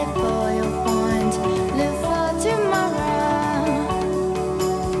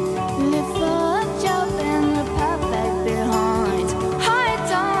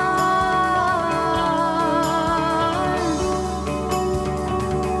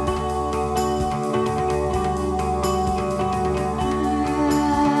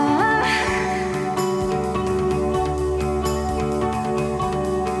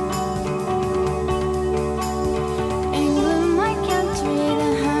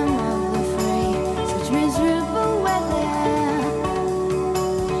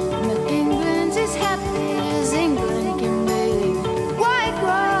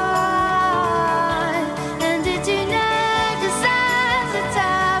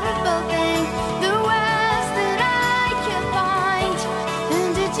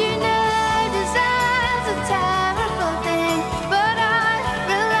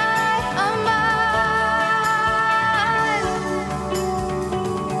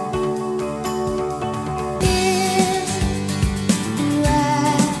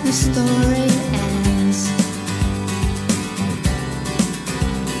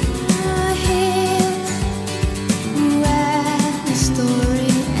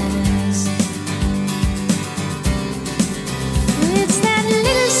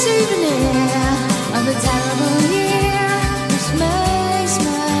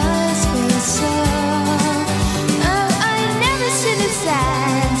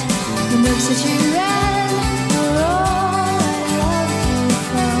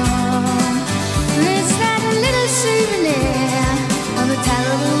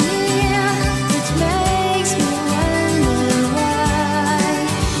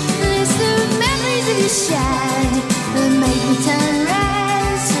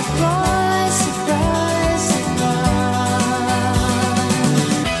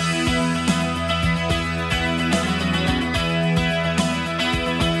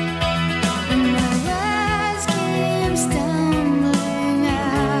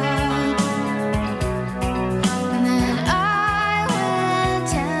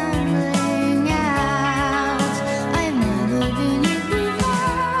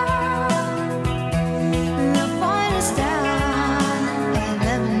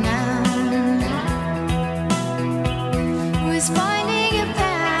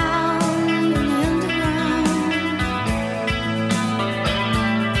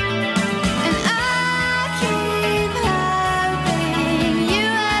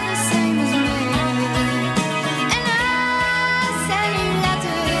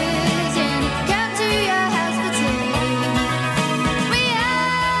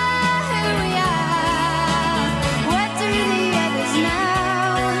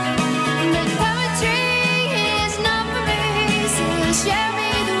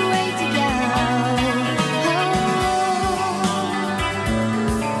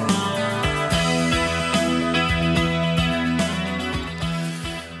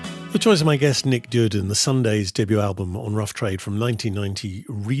choice of my guest, Nick Duerden, the Sunday's debut album on Rough Trade from 1990,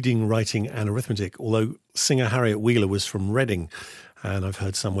 Reading, Writing and Arithmetic, although singer Harriet Wheeler was from Reading, and I've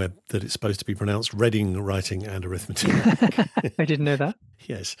heard somewhere that it's supposed to be pronounced Reading, Writing and Arithmetic. I didn't know that.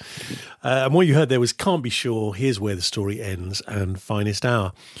 Yes. And what you heard there was Can't Be Sure, Here's Where the Story Ends and Finest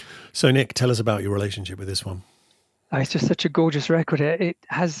Hour. So, Nick, tell us about your relationship with this one. It's just such a gorgeous record. It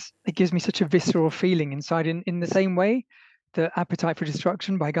gives me such a visceral feeling inside in the same way that Appetite for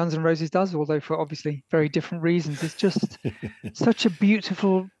Destruction by Guns N' Roses does, although for obviously very different reasons. It's just such a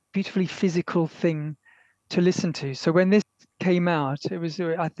beautifully physical thing to listen to. So when this came out, it was,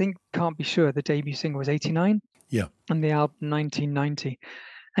 I think, Can't Be Sure, the debut single was 89. Yeah. And the album 1990.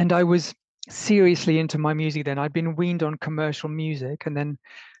 And I was seriously into my music then. I'd been weaned on commercial music and then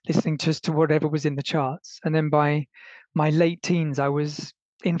listening just to whatever was in the charts. And then by my late teens, I was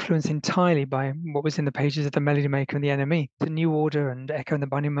influenced entirely by what was in the pages of the Melody Maker and the NME, the New Order and Echo and the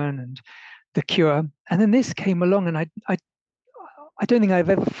Bunnymen and the Cure. And then this came along, and I don't think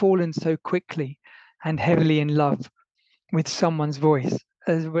I've ever fallen so quickly and heavily in love with someone's voice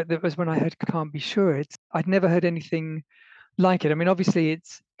as when I heard Can't Be Sure. I'd never heard anything like it. I mean, obviously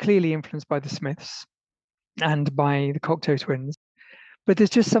it's clearly influenced by the Smiths and by the Cocteau Twins, but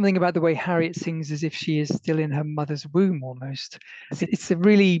there's just something about the way Harriet sings as if she is still in her mother's womb almost. It's a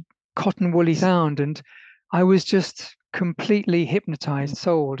really cotton woolly sound, and I was just completely hypnotized,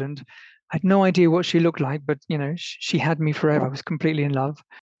 sold, and I had no idea what she looked like, but she had me forever. I was completely in love.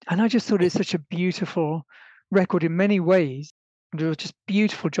 And I just thought it's such a beautiful record in many ways. There was just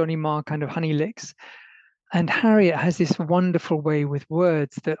beautiful Johnny Marr kind of honey licks. And Harriet has this wonderful way with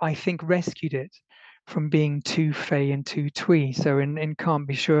words that I think rescued it from being too fey and too twee. So in Can't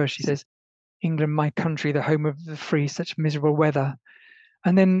Be Sure, she says, England, my country, the home of the free, such miserable weather.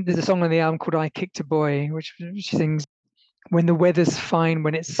 And then there's a song on the album called I Kicked a Boy, which she sings, when the weather's fine,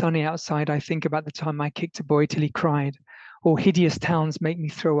 when it's sunny outside, I think about the time I kicked a boy till he cried. Or hideous towns make me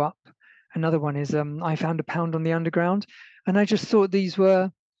throw up. Another one is I found a pound on the underground. And I just thought these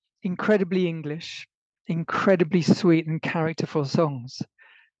were incredibly English, incredibly sweet and characterful songs,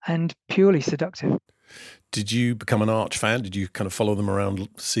 and purely seductive. Did you become an Arch fan? Did you kind of follow them around,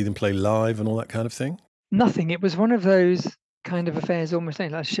 see them play live and all that kind of thing? Nothing. It was one of those kind of affairs, almost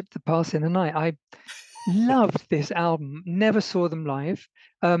like a ship that passed in the night. I loved this album, never saw them live.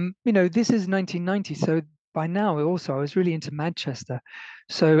 This is 1990, so by now also I was really into Manchester.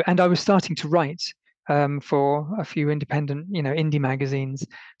 So, and I was starting to write for a few independent, indie magazines.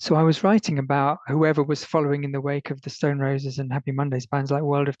 So I was writing about whoever was following in the wake of the Stone Roses and Happy Mondays, bands like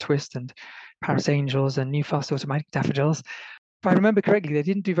World of Twist and Paris Angels and New Fast Automatic Daffodils. If I remember correctly, they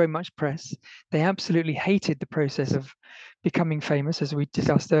didn't do very much press. They absolutely hated the process of becoming famous, as we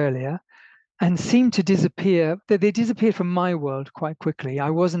discussed earlier, and seemed to disappear. They disappeared from my world quite quickly. I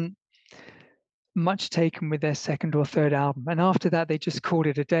wasn't much taken with their second or third album. And after that, they just called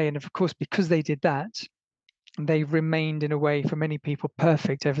it a day. And of course, because they did that, they've remained in a way for many people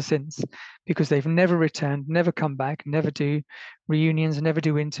perfect ever since, because they've never returned, never come back, never do reunions, never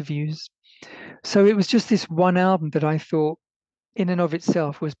do interviews. So it was just this one album that I thought in and of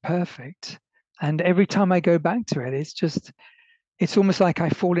itself was perfect. And every time I go back to it, it's almost like I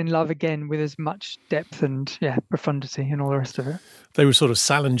fall in love again with as much depth and profundity and all the rest of it. They were sort of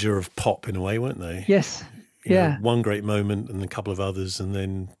Salinger of pop in a way, weren't they? Yes. One great moment and a couple of others, and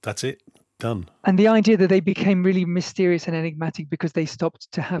then that's it, done. And the idea that they became really mysterious and enigmatic because they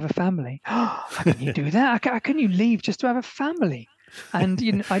stopped to have a family. How can you do that? How can you leave just to have a family? And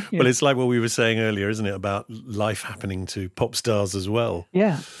well, it's like what we were saying earlier, isn't it, about life happening to pop stars as well?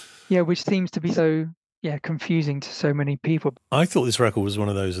 Yeah, which seems to be so confusing to so many people. I thought this record was one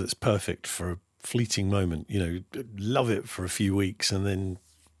of those that's perfect for a fleeting moment. Love it for a few weeks and then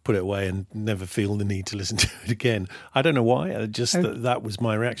put it away and never feel the need to listen to it again. I don't know why. That was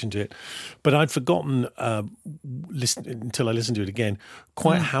my reaction to it. But I'd forgotten, until I listened to it again,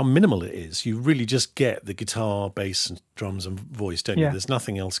 quite how minimal it is. You really just get the guitar, bass, and drums and voice, don't you? There's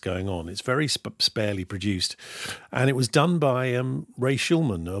nothing else going on. It's very sparely produced. And it was done by Ray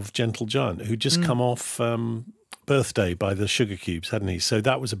Shulman of Gentle Giant, who'd just come off Birthday by the Sugar Cubes, hadn't he? So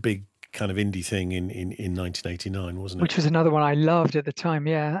that was a big kind of indie thing in 1989, wasn't it? Which was another one I loved at the time,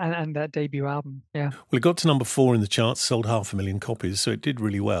 and that debut album, Well, it got to number 4 in the charts, sold 500,000 copies, so it did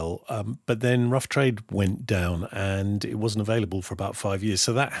really well. But then Rough Trade went down and it wasn't available for about 5 years.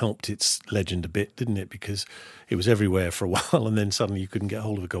 So that helped its legend a bit, didn't it? Because it was everywhere for a while and then suddenly you couldn't get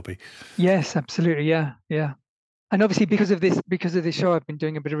hold of a copy. Yes, absolutely, yeah. And obviously because of this show, I've been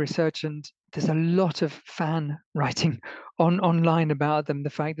doing a bit of research, and there's a lot of fan writing online about them. The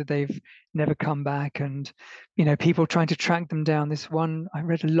fact that they've never come back, and people trying to track them down. This one, I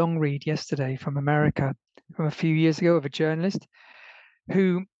read a long read yesterday from America from a few years ago of a journalist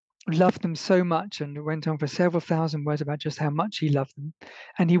who loved them so much and went on for several thousand words about just how much he loved them,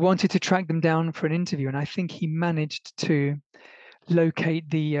 and he wanted to track them down for an interview. And I think he managed to locate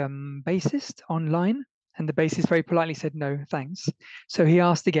the bassist online. And the bassist very politely said, no, thanks. So he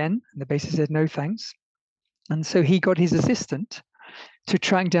asked again, and the bassist said, no, thanks. And so he got his assistant to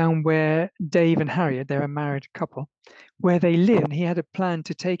track down where Dave and Harriet, they're a married couple, where they live. And he had a plan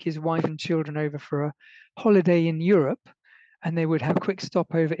to take his wife and children over for a holiday in Europe. And they would have a quick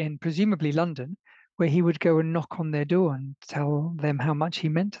stopover in presumably London, where he would go and knock on their door and tell them how much he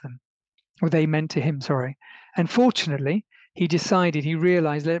meant to them, or they meant to him, sorry. And fortunately, he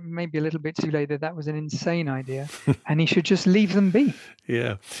realized maybe a little bit too late that was an insane idea and he should just leave them be.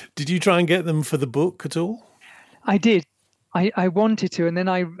 Yeah. Did you try and get them for the book at all? I did. I wanted to. And then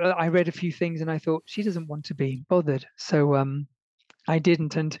I read a few things and I thought, she doesn't want to be bothered. So I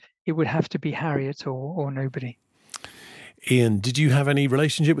didn't. And it would have to be Harriet or nobody. Ian, did you have any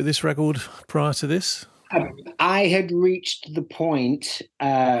relationship with this record prior to this? I had reached the point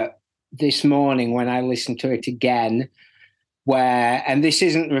this morning when I listened to it again where, and this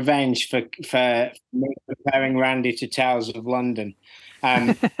isn't revenge for me comparing Randy to Tales of London,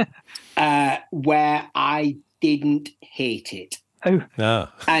 where I didn't hate it. Oh, no.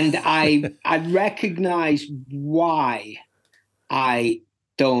 And I recognise why it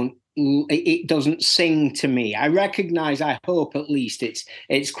doesn't sing to me. I recognise, I hope at least,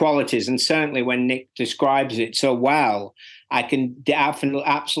 its qualities, and certainly when Nick describes it so well, I can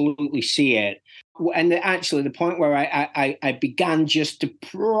absolutely see it. And actually, the point where I began just to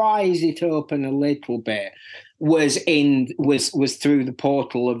prise it open a little bit was through the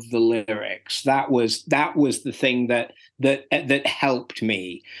portal of the lyrics. That was the thing that helped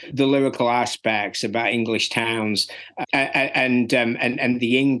me. The lyrical aspects about English towns and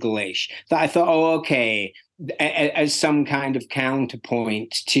the English, that I thought, oh, okay, as some kind of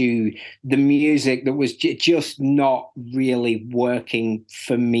counterpoint to the music that was just not really working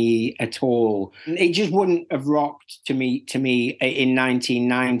for me at all. It just wouldn't have rocked to me in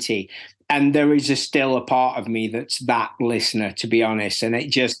 1990. And there is still a part of me that's that listener, to be honest. And I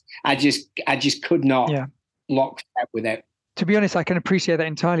just could not lock step with it. To be honest, I can appreciate that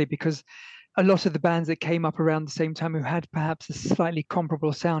entirely, because a lot of the bands that came up around the same time who had perhaps a slightly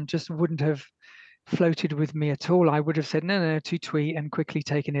comparable sound just wouldn't have floated with me at all. I would have said, no, too twee, and quickly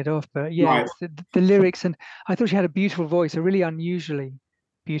taken it off. But yeah, right. the lyrics, and I thought she had a beautiful voice, a really unusually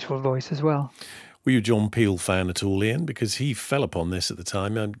beautiful voice as well. Were you a John Peel fan at all, Ian? Because he fell upon this at the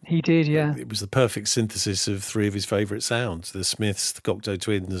time. He did, yeah. It was the perfect synthesis of three of his favourite sounds: the Smiths, the Cocteau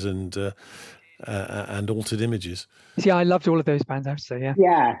Twins, and Altered Images. Yeah, I loved all of those bands, I have to say, yeah.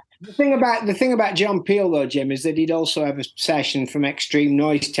 Yeah. The thing about John Peel, though, Jim, is that he'd also have a session from Extreme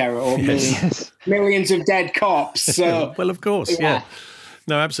Noise Terror or millions of Dead Cops. So well, of course, yeah.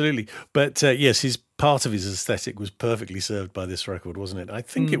 No, absolutely. But yes, part of his aesthetic was perfectly served by this record, wasn't it? I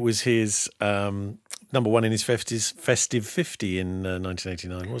think it was his number one in his Festive 50 in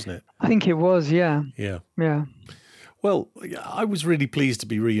 1989, wasn't it? I think it was, yeah. Yeah. Yeah. Well, I was really pleased to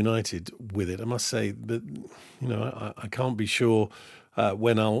be reunited with it, I must say. But, I can't be sure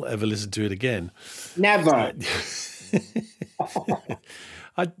when I'll ever listen to it again. Never.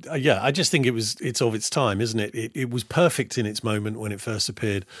 I just think it's of its time, isn't it? It was perfect in its moment when it first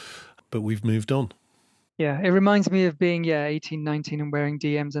appeared, but we've moved on. Yeah, it reminds me of being 18, 19 and wearing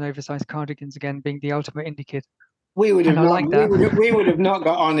DMs and oversized cardigans again, being the ultimate indie kid. We would have not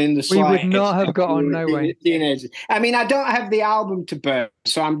got on in the slightest. We would not have got on, no way. Teenagers. I mean, I don't have the album to burn,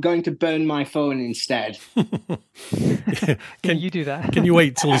 so I'm going to burn my phone instead. Can you do that? Can you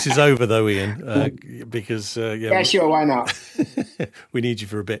wait till this is over, though, Ian? Because yeah, sure, why not? We need you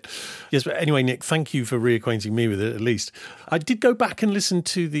for a bit. Yes, but anyway, Nick, thank you for reacquainting me with it. At least I did go back and listen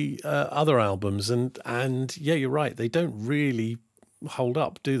to the other albums, and yeah, you're right. They don't really hold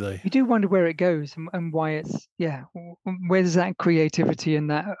up, do they? You do wonder where it goes and why it's where's that creativity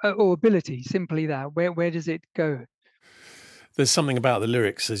and that or ability, simply that where does it go? There's something about the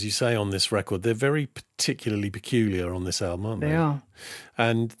lyrics, as you say, on this record. They're very particularly peculiar on this album, aren't they? They are,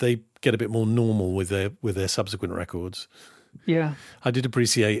 and they get a bit more normal with their subsequent records. Yeah, I did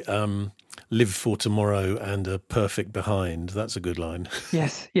appreciate Live for Tomorrow and A Perfect Behind. That's a good line.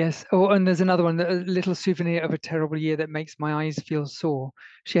 Yes. Oh, and there's another one, a little souvenir of a terrible year that makes my eyes feel sore.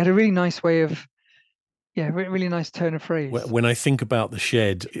 She had a really nice way of, really nice turn of phrase. When I think about the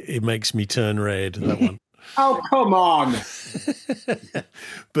shed, it makes me turn red, that one. Oh, come on.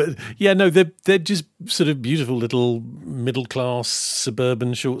 But yeah, no, they're just sort of beautiful little middle-class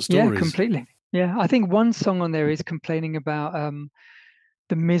suburban short stories. Yeah, completely. Yeah, I think one song on there is complaining about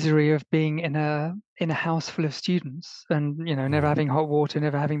the misery of being in a house full of students, and never having hot water,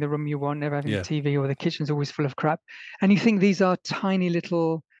 never having the room you want, never having the TV, or the kitchen's always full of crap. And you think these are tiny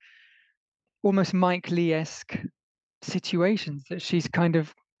little, almost Mike Lee-esque situations that she's kind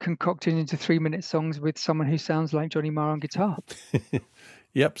of concocted into 3-minute songs with someone who sounds like Johnny Marr on guitar.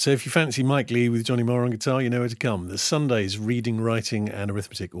 Yep, so if you fancy Mike Lee with Johnny Marr on guitar, you know where to come. There's Sundays, reading, writing and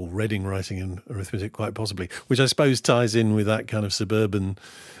arithmetic, or reading, writing and arithmetic quite possibly, which I suppose ties in with that kind of suburban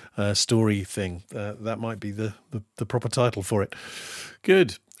story thing. That might be the proper title for it.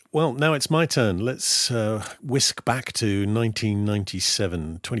 Good. Well, now it's my turn. Let's whisk back to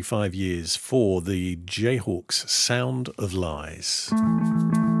 1997, 25 years for the Jayhawks' Sound of Lies.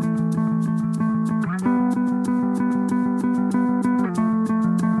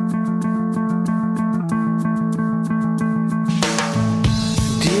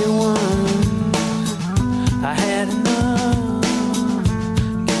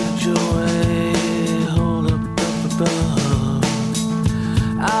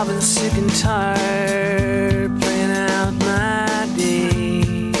 I've been sick and tired playing out my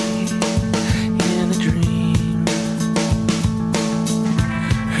day in a dream.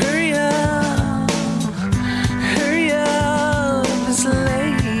 Hurry up, it's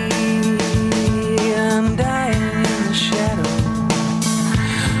late. I'm dying in the shadow.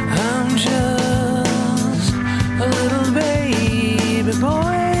 I'm just a little baby boy.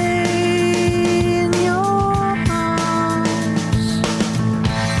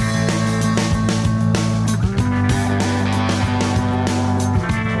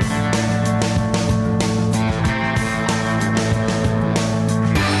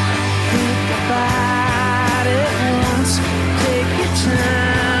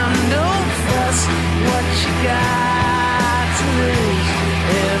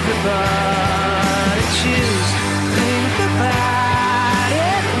 Everybody choose, think about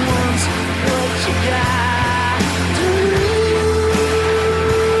it once, what you got to lose.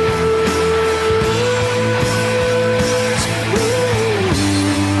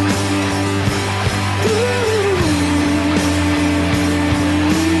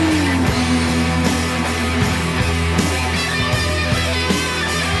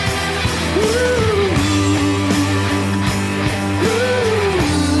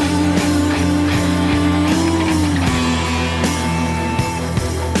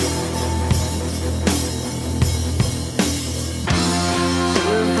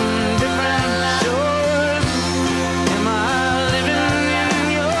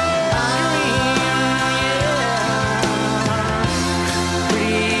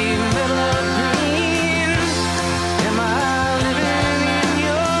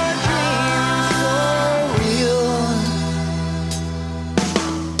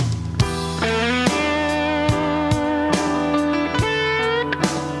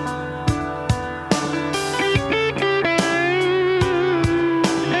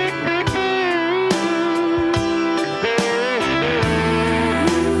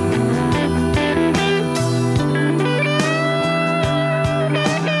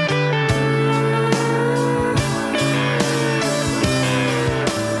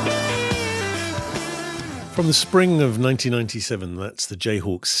 From the spring of 1997, that's the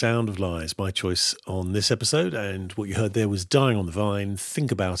Jayhawks' Sound of Lies, my choice on this episode. And what you heard there was Dying on the Vine,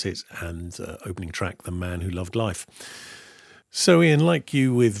 Think About It, and opening track, The Man Who Loved Life. So, Ian, like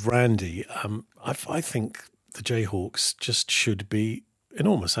you with Randy, I think the Jayhawks just should be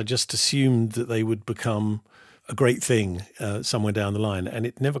enormous. I just assumed that they would become a great thing somewhere down the line, and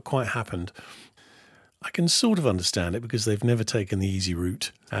it never quite happened. I can sort of understand it because they've never taken the easy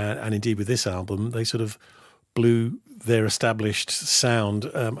route. And indeed, with this album, they sort of blew their established sound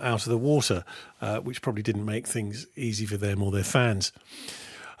out of the water, which probably didn't make things easy for them or their fans.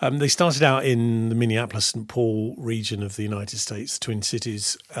 They started out in the Minneapolis-St. Paul region of the United States, Twin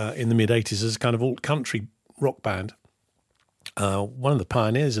Cities, in the mid-'80s as a kind of alt-country rock band. One of the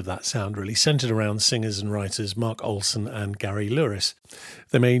pioneers of that sound really centred around singers and writers Mark Olson and Gary Lewis.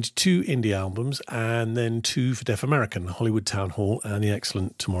 They made 2 indie albums and then 2 for Deaf American, Hollywood Town Hall and the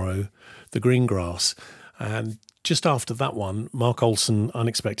excellent Tomorrow, The Green Grass. And just after that one, Mark Olson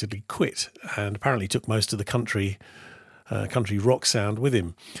unexpectedly quit and apparently took most of the country rock sound with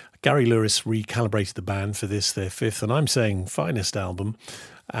him. Gary Lewis recalibrated the band for this, their 5th, and I'm saying finest album,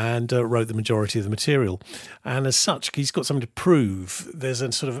 and wrote the majority of the material. And as such, he's got something to prove. There's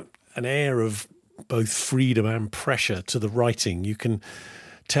a sort of an air of both freedom and pressure to the writing. You can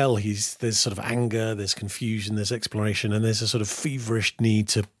tell there's sort of anger, there's confusion, there's exploration, and there's a sort of feverish need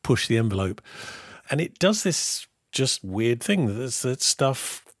to push the envelope. And it does this just weird thing that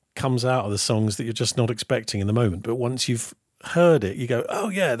stuff comes out of the songs that you're just not expecting in the moment. But once you've heard it, you go, oh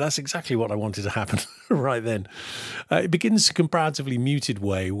yeah, that's exactly what I wanted to happen right then. It begins a comparatively muted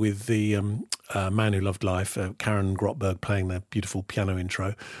way with the Man Who Loved Life, Karen Grotberg playing their beautiful piano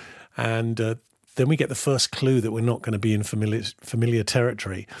intro. And then we get the first clue that we're not going to be in familiar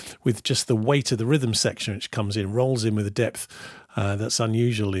territory with just the weight of the rhythm section which comes in, rolls in with a depth that's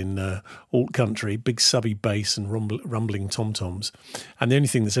unusual in alt country, big subby bass and rumbling tom-toms. And the only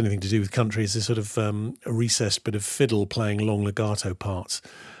thing that's anything to do with country is this sort of a recessed bit of fiddle playing long legato parts.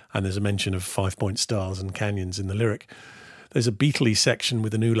 And there's a mention of 5-point stars and canyons in the lyric. There's a Beatley section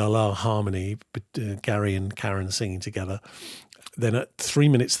with an ooh-la-la harmony, Gary and Karen singing together. Then at 3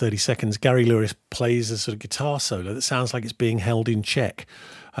 minutes 30 seconds, Gary Lewis plays a sort of guitar solo that sounds like it's being held in check.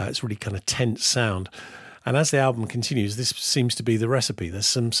 It's really kind of tense sound. And as the album continues, this seems to be the recipe. There's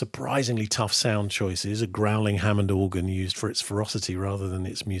some surprisingly tough sound choices, a growling Hammond organ used for its ferocity rather than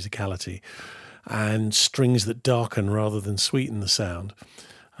its musicality, and strings that darken rather than sweeten the sound.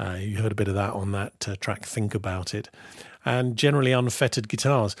 You heard a bit of that on that track, Think About It. And generally unfettered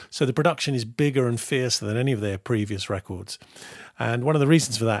guitars. So the production is bigger and fiercer than any of their previous records. And one of the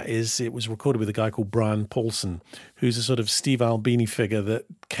reasons for that is it was recorded with a guy called Brian Paulson, who's a sort of Steve Albini figure that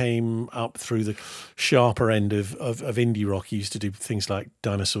came up through the sharper end of indie rock. He used to do things like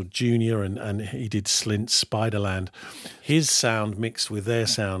Dinosaur Jr. and he did Slint's Spiderland. His sound mixed with their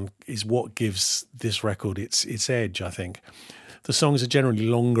sound is what gives this record its edge, I think. The songs are generally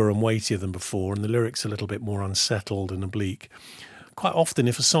longer and weightier than before, and the lyrics are a little bit more unsettled and oblique. Quite often,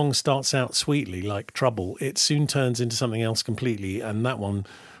 if a song starts out sweetly, like Trouble, it soon turns into something else completely, and that one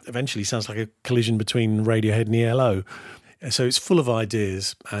eventually sounds like a collision between Radiohead and ELO. So it's full of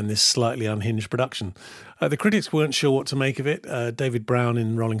ideas and this slightly unhinged production. The critics weren't sure what to make of it. David Brown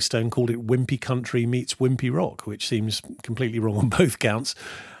in Rolling Stone called it wimpy country meets wimpy rock, which seems completely wrong on both counts.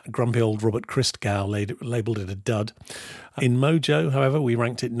 Grumpy old Robert Christgau labelled it a dud. In Mojo, however, we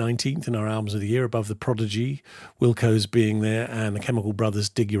ranked it 19th in our albums of the year, above The Prodigy, Wilco's Being There, and the Chemical Brothers'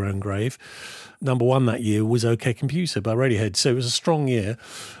 Dig Your Own Grave. Number one that year was OK Computer by Radiohead, so it was a strong year.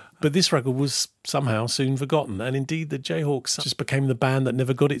 But this record was somehow soon forgotten, and indeed the Jayhawks just became the band that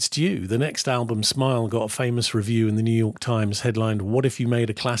never got its due. The next album, Smile, got a famous review in the New York Times headlined, "What if you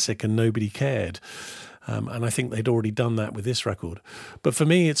made a classic and nobody cared?" And I think they'd already done that with this record. But for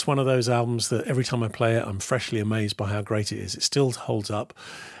me, it's one of those albums that every time I play it, I'm freshly amazed by how great it is. It still holds up.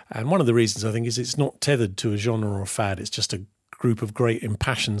 And one of the reasons, I think, is it's not tethered to a genre or a fad. It's just a group of great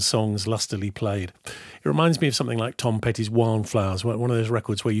impassioned songs lustily played. It reminds me of something like Tom Petty's Wildflowers, one of those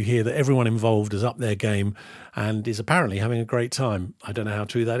records where you hear that everyone involved has upped their game and is apparently having a great time. I don't know how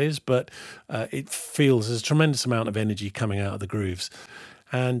true that is, but it feels there's a tremendous amount of energy coming out of the grooves.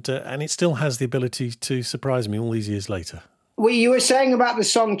 And it still has the ability to surprise me all these years later. Well, you were saying about the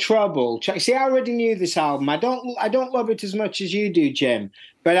song Trouble. See, I already knew this album. I don't love it as much as you do, Jim,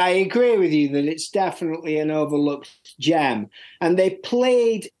 but I agree with you that it's definitely an overlooked gem. And they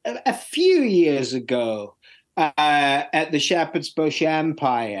played a few years ago at the Shepherd's Bush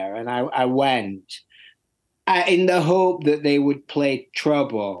Empire, and I went in the hope that they would play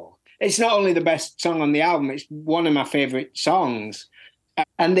Trouble. It's not only the best song on the album, it's one of my favourite songs.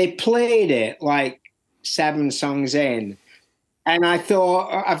 And they played it like 7 songs in. And I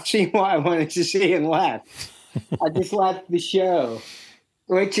thought, I've seen what I wanted to see and left. I just left the show,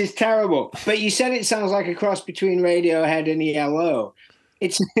 which is terrible. But you said it sounds like a cross between Radiohead and ELO.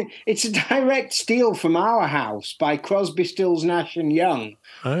 It's a direct steal from Our House by Crosby, Stills, Nash and Young.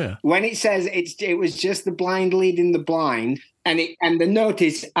 Oh, yeah. When it says it was just the blind leading the blind, and the note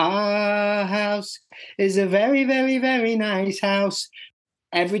is, our house is a very, very, very nice house.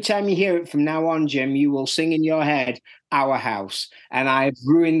 Every time you hear it from now on, Jim, you will sing in your head, Our House. And I've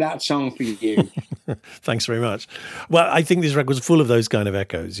ruined that song for you. Thanks very much. Well, I think this record's full of those kind of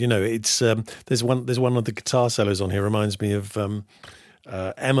echoes. You know, it's there's one of the guitar solos on here reminds me of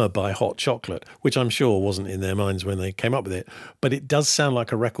Emma by Hot Chocolate, which I'm sure wasn't in their minds when they came up with it. But it does sound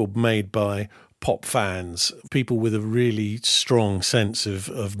like a record made by pop fans, people with a really strong sense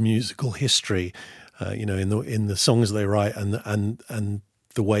of musical history, in the songs they write and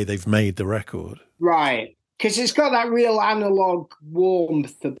the way they've made the record. Right. Because it's got that real analog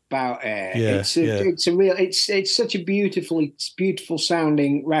warmth about it. Yeah, it's such a beautiful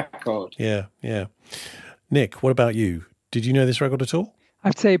sounding record. Yeah, yeah. Nick, what about you? Did you know this record at all?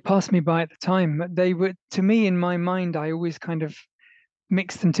 I'd say it passed me by at the time. They were, to me, in my mind, I always kind of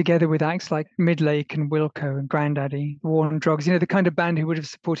mix them together with acts like Midlake and Wilco and Grandaddy, War on Drugs, the kind of band who would have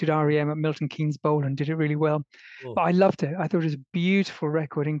supported REM at Milton Keynes Bowl and did it really well. But I loved it. I thought it was a beautiful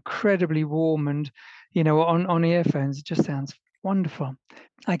record, incredibly warm, and on earphones it just sounds wonderful.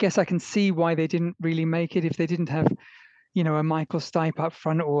 I guess I can see why they didn't really make it if they didn't have a Michael Stipe up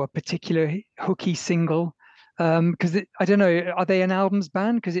front or a particular hooky single. Because I don't know, are they an albums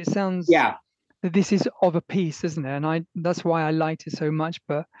band? Because it sounds that this is of a piece, isn't it? And that's why I liked it so much.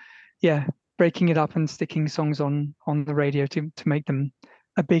 But yeah, breaking it up and sticking songs on the radio to make them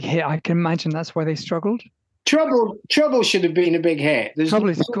a big hit, I can imagine that's why they struggled. Trouble should have been a big hit. There's Trouble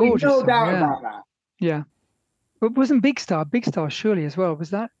is gorgeous. No doubt about that. Yeah. But wasn't Big Star surely as well? Was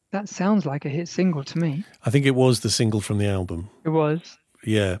that sounds like a hit single to me. I think it was the single from the album. It was.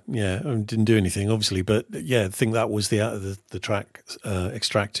 Yeah. Didn't do anything, obviously, but yeah, I think that was the track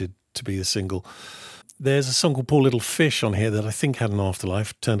extracted to be the single. There's a song called Poor Little Fish on here that I think had an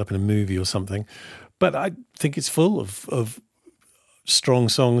afterlife, turned up in a movie or something. But I think it's full of strong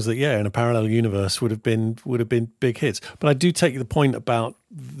songs that, in a parallel universe would have been big hits. But I do take the point about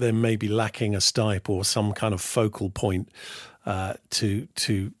them maybe lacking a Stipe or some kind of focal point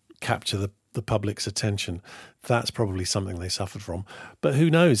to capture the public's attention. That's probably something they suffered from. But who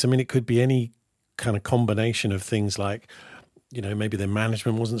knows? I mean, it could be any kind of combination of things like, maybe their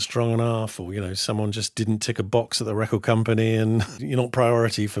management wasn't strong enough, or, someone just didn't tick a box at the record company and you're not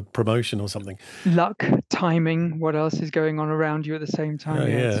priority for promotion or something. Luck, timing, what else is going on around you at the same time.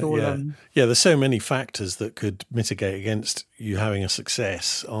 There's so many factors that could mitigate against you having a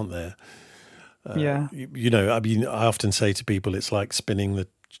success, aren't there? I mean, I often say to people, it's like spinning the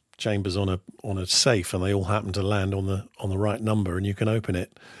chambers on a safe and they all happen to land on the right number and you can open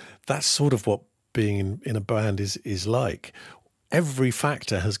it. That's sort of what being in a band is like. Every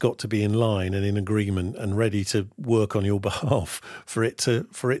factor has got to be in line and in agreement and ready to work on your behalf for it to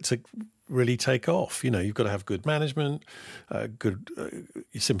really take off. You've got to have good management, good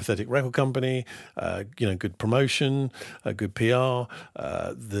sympathetic record company, good promotion, good PR.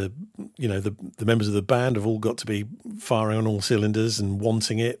 The members of the band have all got to be firing on all cylinders and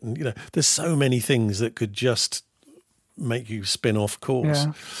wanting it. And there's so many things that could just make you spin off course.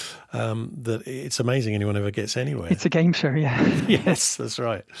 That it's amazing anyone ever gets anywhere. It's a game show, yeah. Yes, that's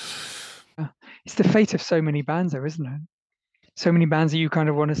right. It's the fate of so many bands, though, isn't it? So many bands that you kind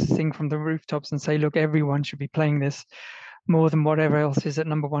of want to sing from the rooftops and say, look, everyone should be playing this more than whatever else is at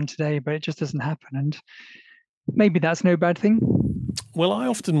number one today, but it just doesn't happen. And maybe that's no bad thing. Well, I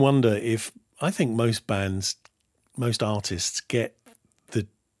often wonder I think most artists get the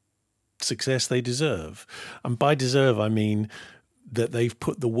success they deserve. And by deserve, I mean that they've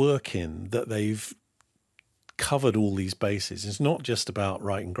put the work in, that they've covered all these bases. It's not just about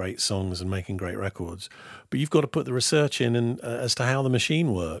writing great songs and making great records, but you've got to put the research in and as to how the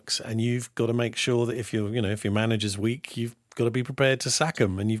machine works. And you've got to make sure that if your manager's weak, you've got to be prepared to sack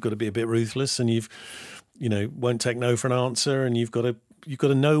them, and you've got to be a bit ruthless, and you've won't take no for an answer, and you've got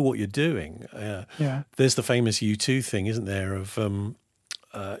to know what you're doing. There's the famous U2 thing, isn't there, of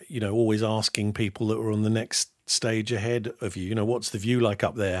always asking people that were on the next stage ahead of you, what's the view like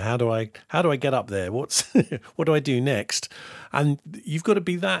up there? How do I get up there? What do I do next? And you've got to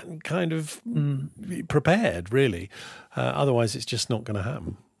be that kind of prepared, really. Otherwise, it's just not going to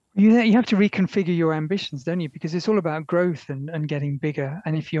happen. You have to reconfigure your ambitions, don't you? Because it's all about growth and getting bigger.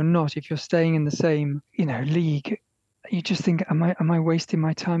 And if you're staying in the same, league, you just think, am I wasting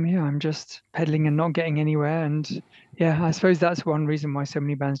my time here? I'm just pedaling and not getting anywhere. And I suppose that's one reason why so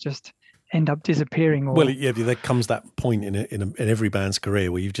many bands just end up disappearing. There comes that point in every band's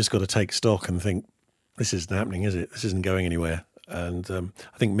career where you've just got to take stock and think, this isn't happening, is it? This isn't going anywhere. And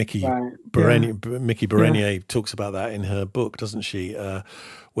I think Mickey Berenier talks about that in her book, doesn't she?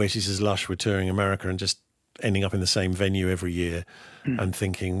 Where she says Lush were touring America and just ending up in the same venue every year and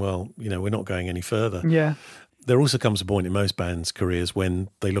thinking, well, we're not going any further. Yeah. There also comes a point in most bands' careers when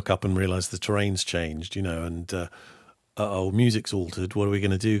they look up and realise the terrain's changed, and music's altered. What are we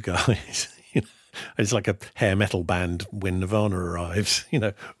going to do, guys? It's like a hair metal band when Nirvana arrives,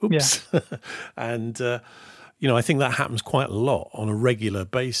 oops. Yeah. And, I think that happens quite a lot on a regular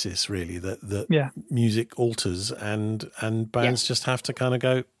basis, really, that music alters and bands just have to kind of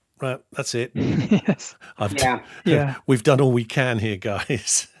go, right, that's it. Yes. We've done all we can here,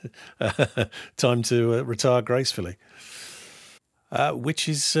 guys. Time to retire gracefully, which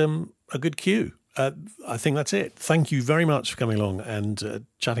is a good cue. I think that's it. Thank you very much for coming along and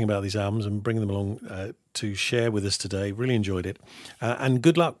chatting about these albums and bringing them along to share with us today. Really enjoyed it. And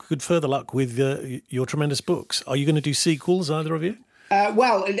good further luck with your tremendous books. Are you going to do sequels, either of you?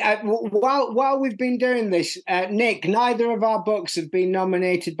 While we've been doing this, Nick, neither of our books have been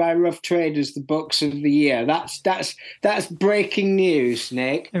nominated by Rough Trade as the books of the year. That's breaking news,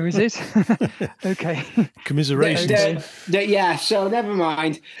 Nick. Oh, is it? Okay. Commiserations. Yeah. So never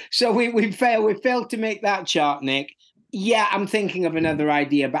mind. So we failed to make that chart, Nick. Yeah, I'm thinking of another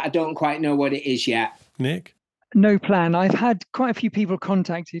idea, but I don't quite know what it is yet. Nick? No plan. I've had quite a few people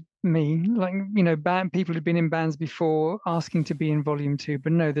contacted me, like, people who've been in bands before asking to be in volume 2,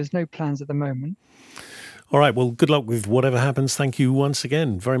 but no, there's no plans at the moment. All right, well, good luck with whatever happens. Thank you once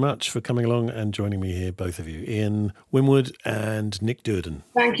again very much for coming along and joining me here, both of you, Ian Winwood and Nick Duerden.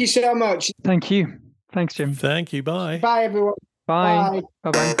 Thank you so much. Thank you. Thanks, Jim. Thank you. Bye. Bye, everyone. Bye.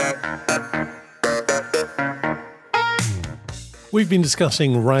 Bye. Bye-bye. We've been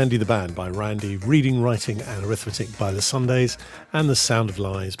discussing Randy the Band by Randy, Reading, Writing and Arithmetic by the Sundays, and The Sound of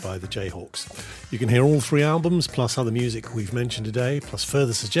Lies by the Jayhawks. You can hear all 3 albums, plus other music we've mentioned today, plus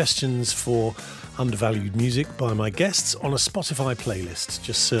further suggestions for undervalued music by my guests on a Spotify playlist.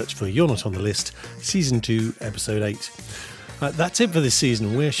 Just search for You're Not On The List, Season 2, Episode 8. That's it for this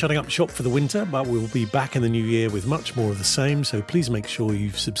season. We're shutting up shop for the winter, but we'll be back in the new year with much more of the same, so please make sure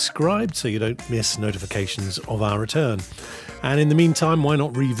you've subscribed so you don't miss notifications of our return. And in the meantime, why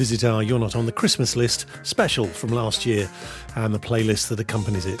not revisit our You're Not On The Christmas List special from last year and the playlist that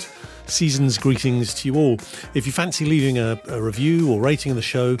accompanies it. Season's greetings to you all. If you fancy leaving a review or rating of the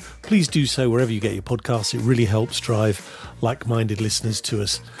show, please do so wherever you get your podcasts. It really helps drive like-minded listeners to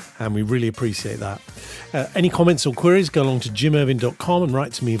us, and we really appreciate that. Any comments or queries, go along to jimirvin.com and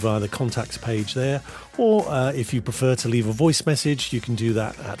write to me via the contacts page there. Or if you prefer to leave a voice message, you can do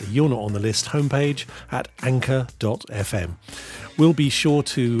that at the You're Not On The List homepage at anchor.fm. We'll be sure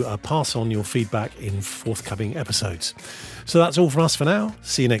to pass on your feedback in forthcoming episodes. So that's all from us for now.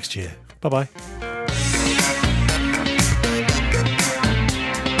 See you next year. Bye-bye.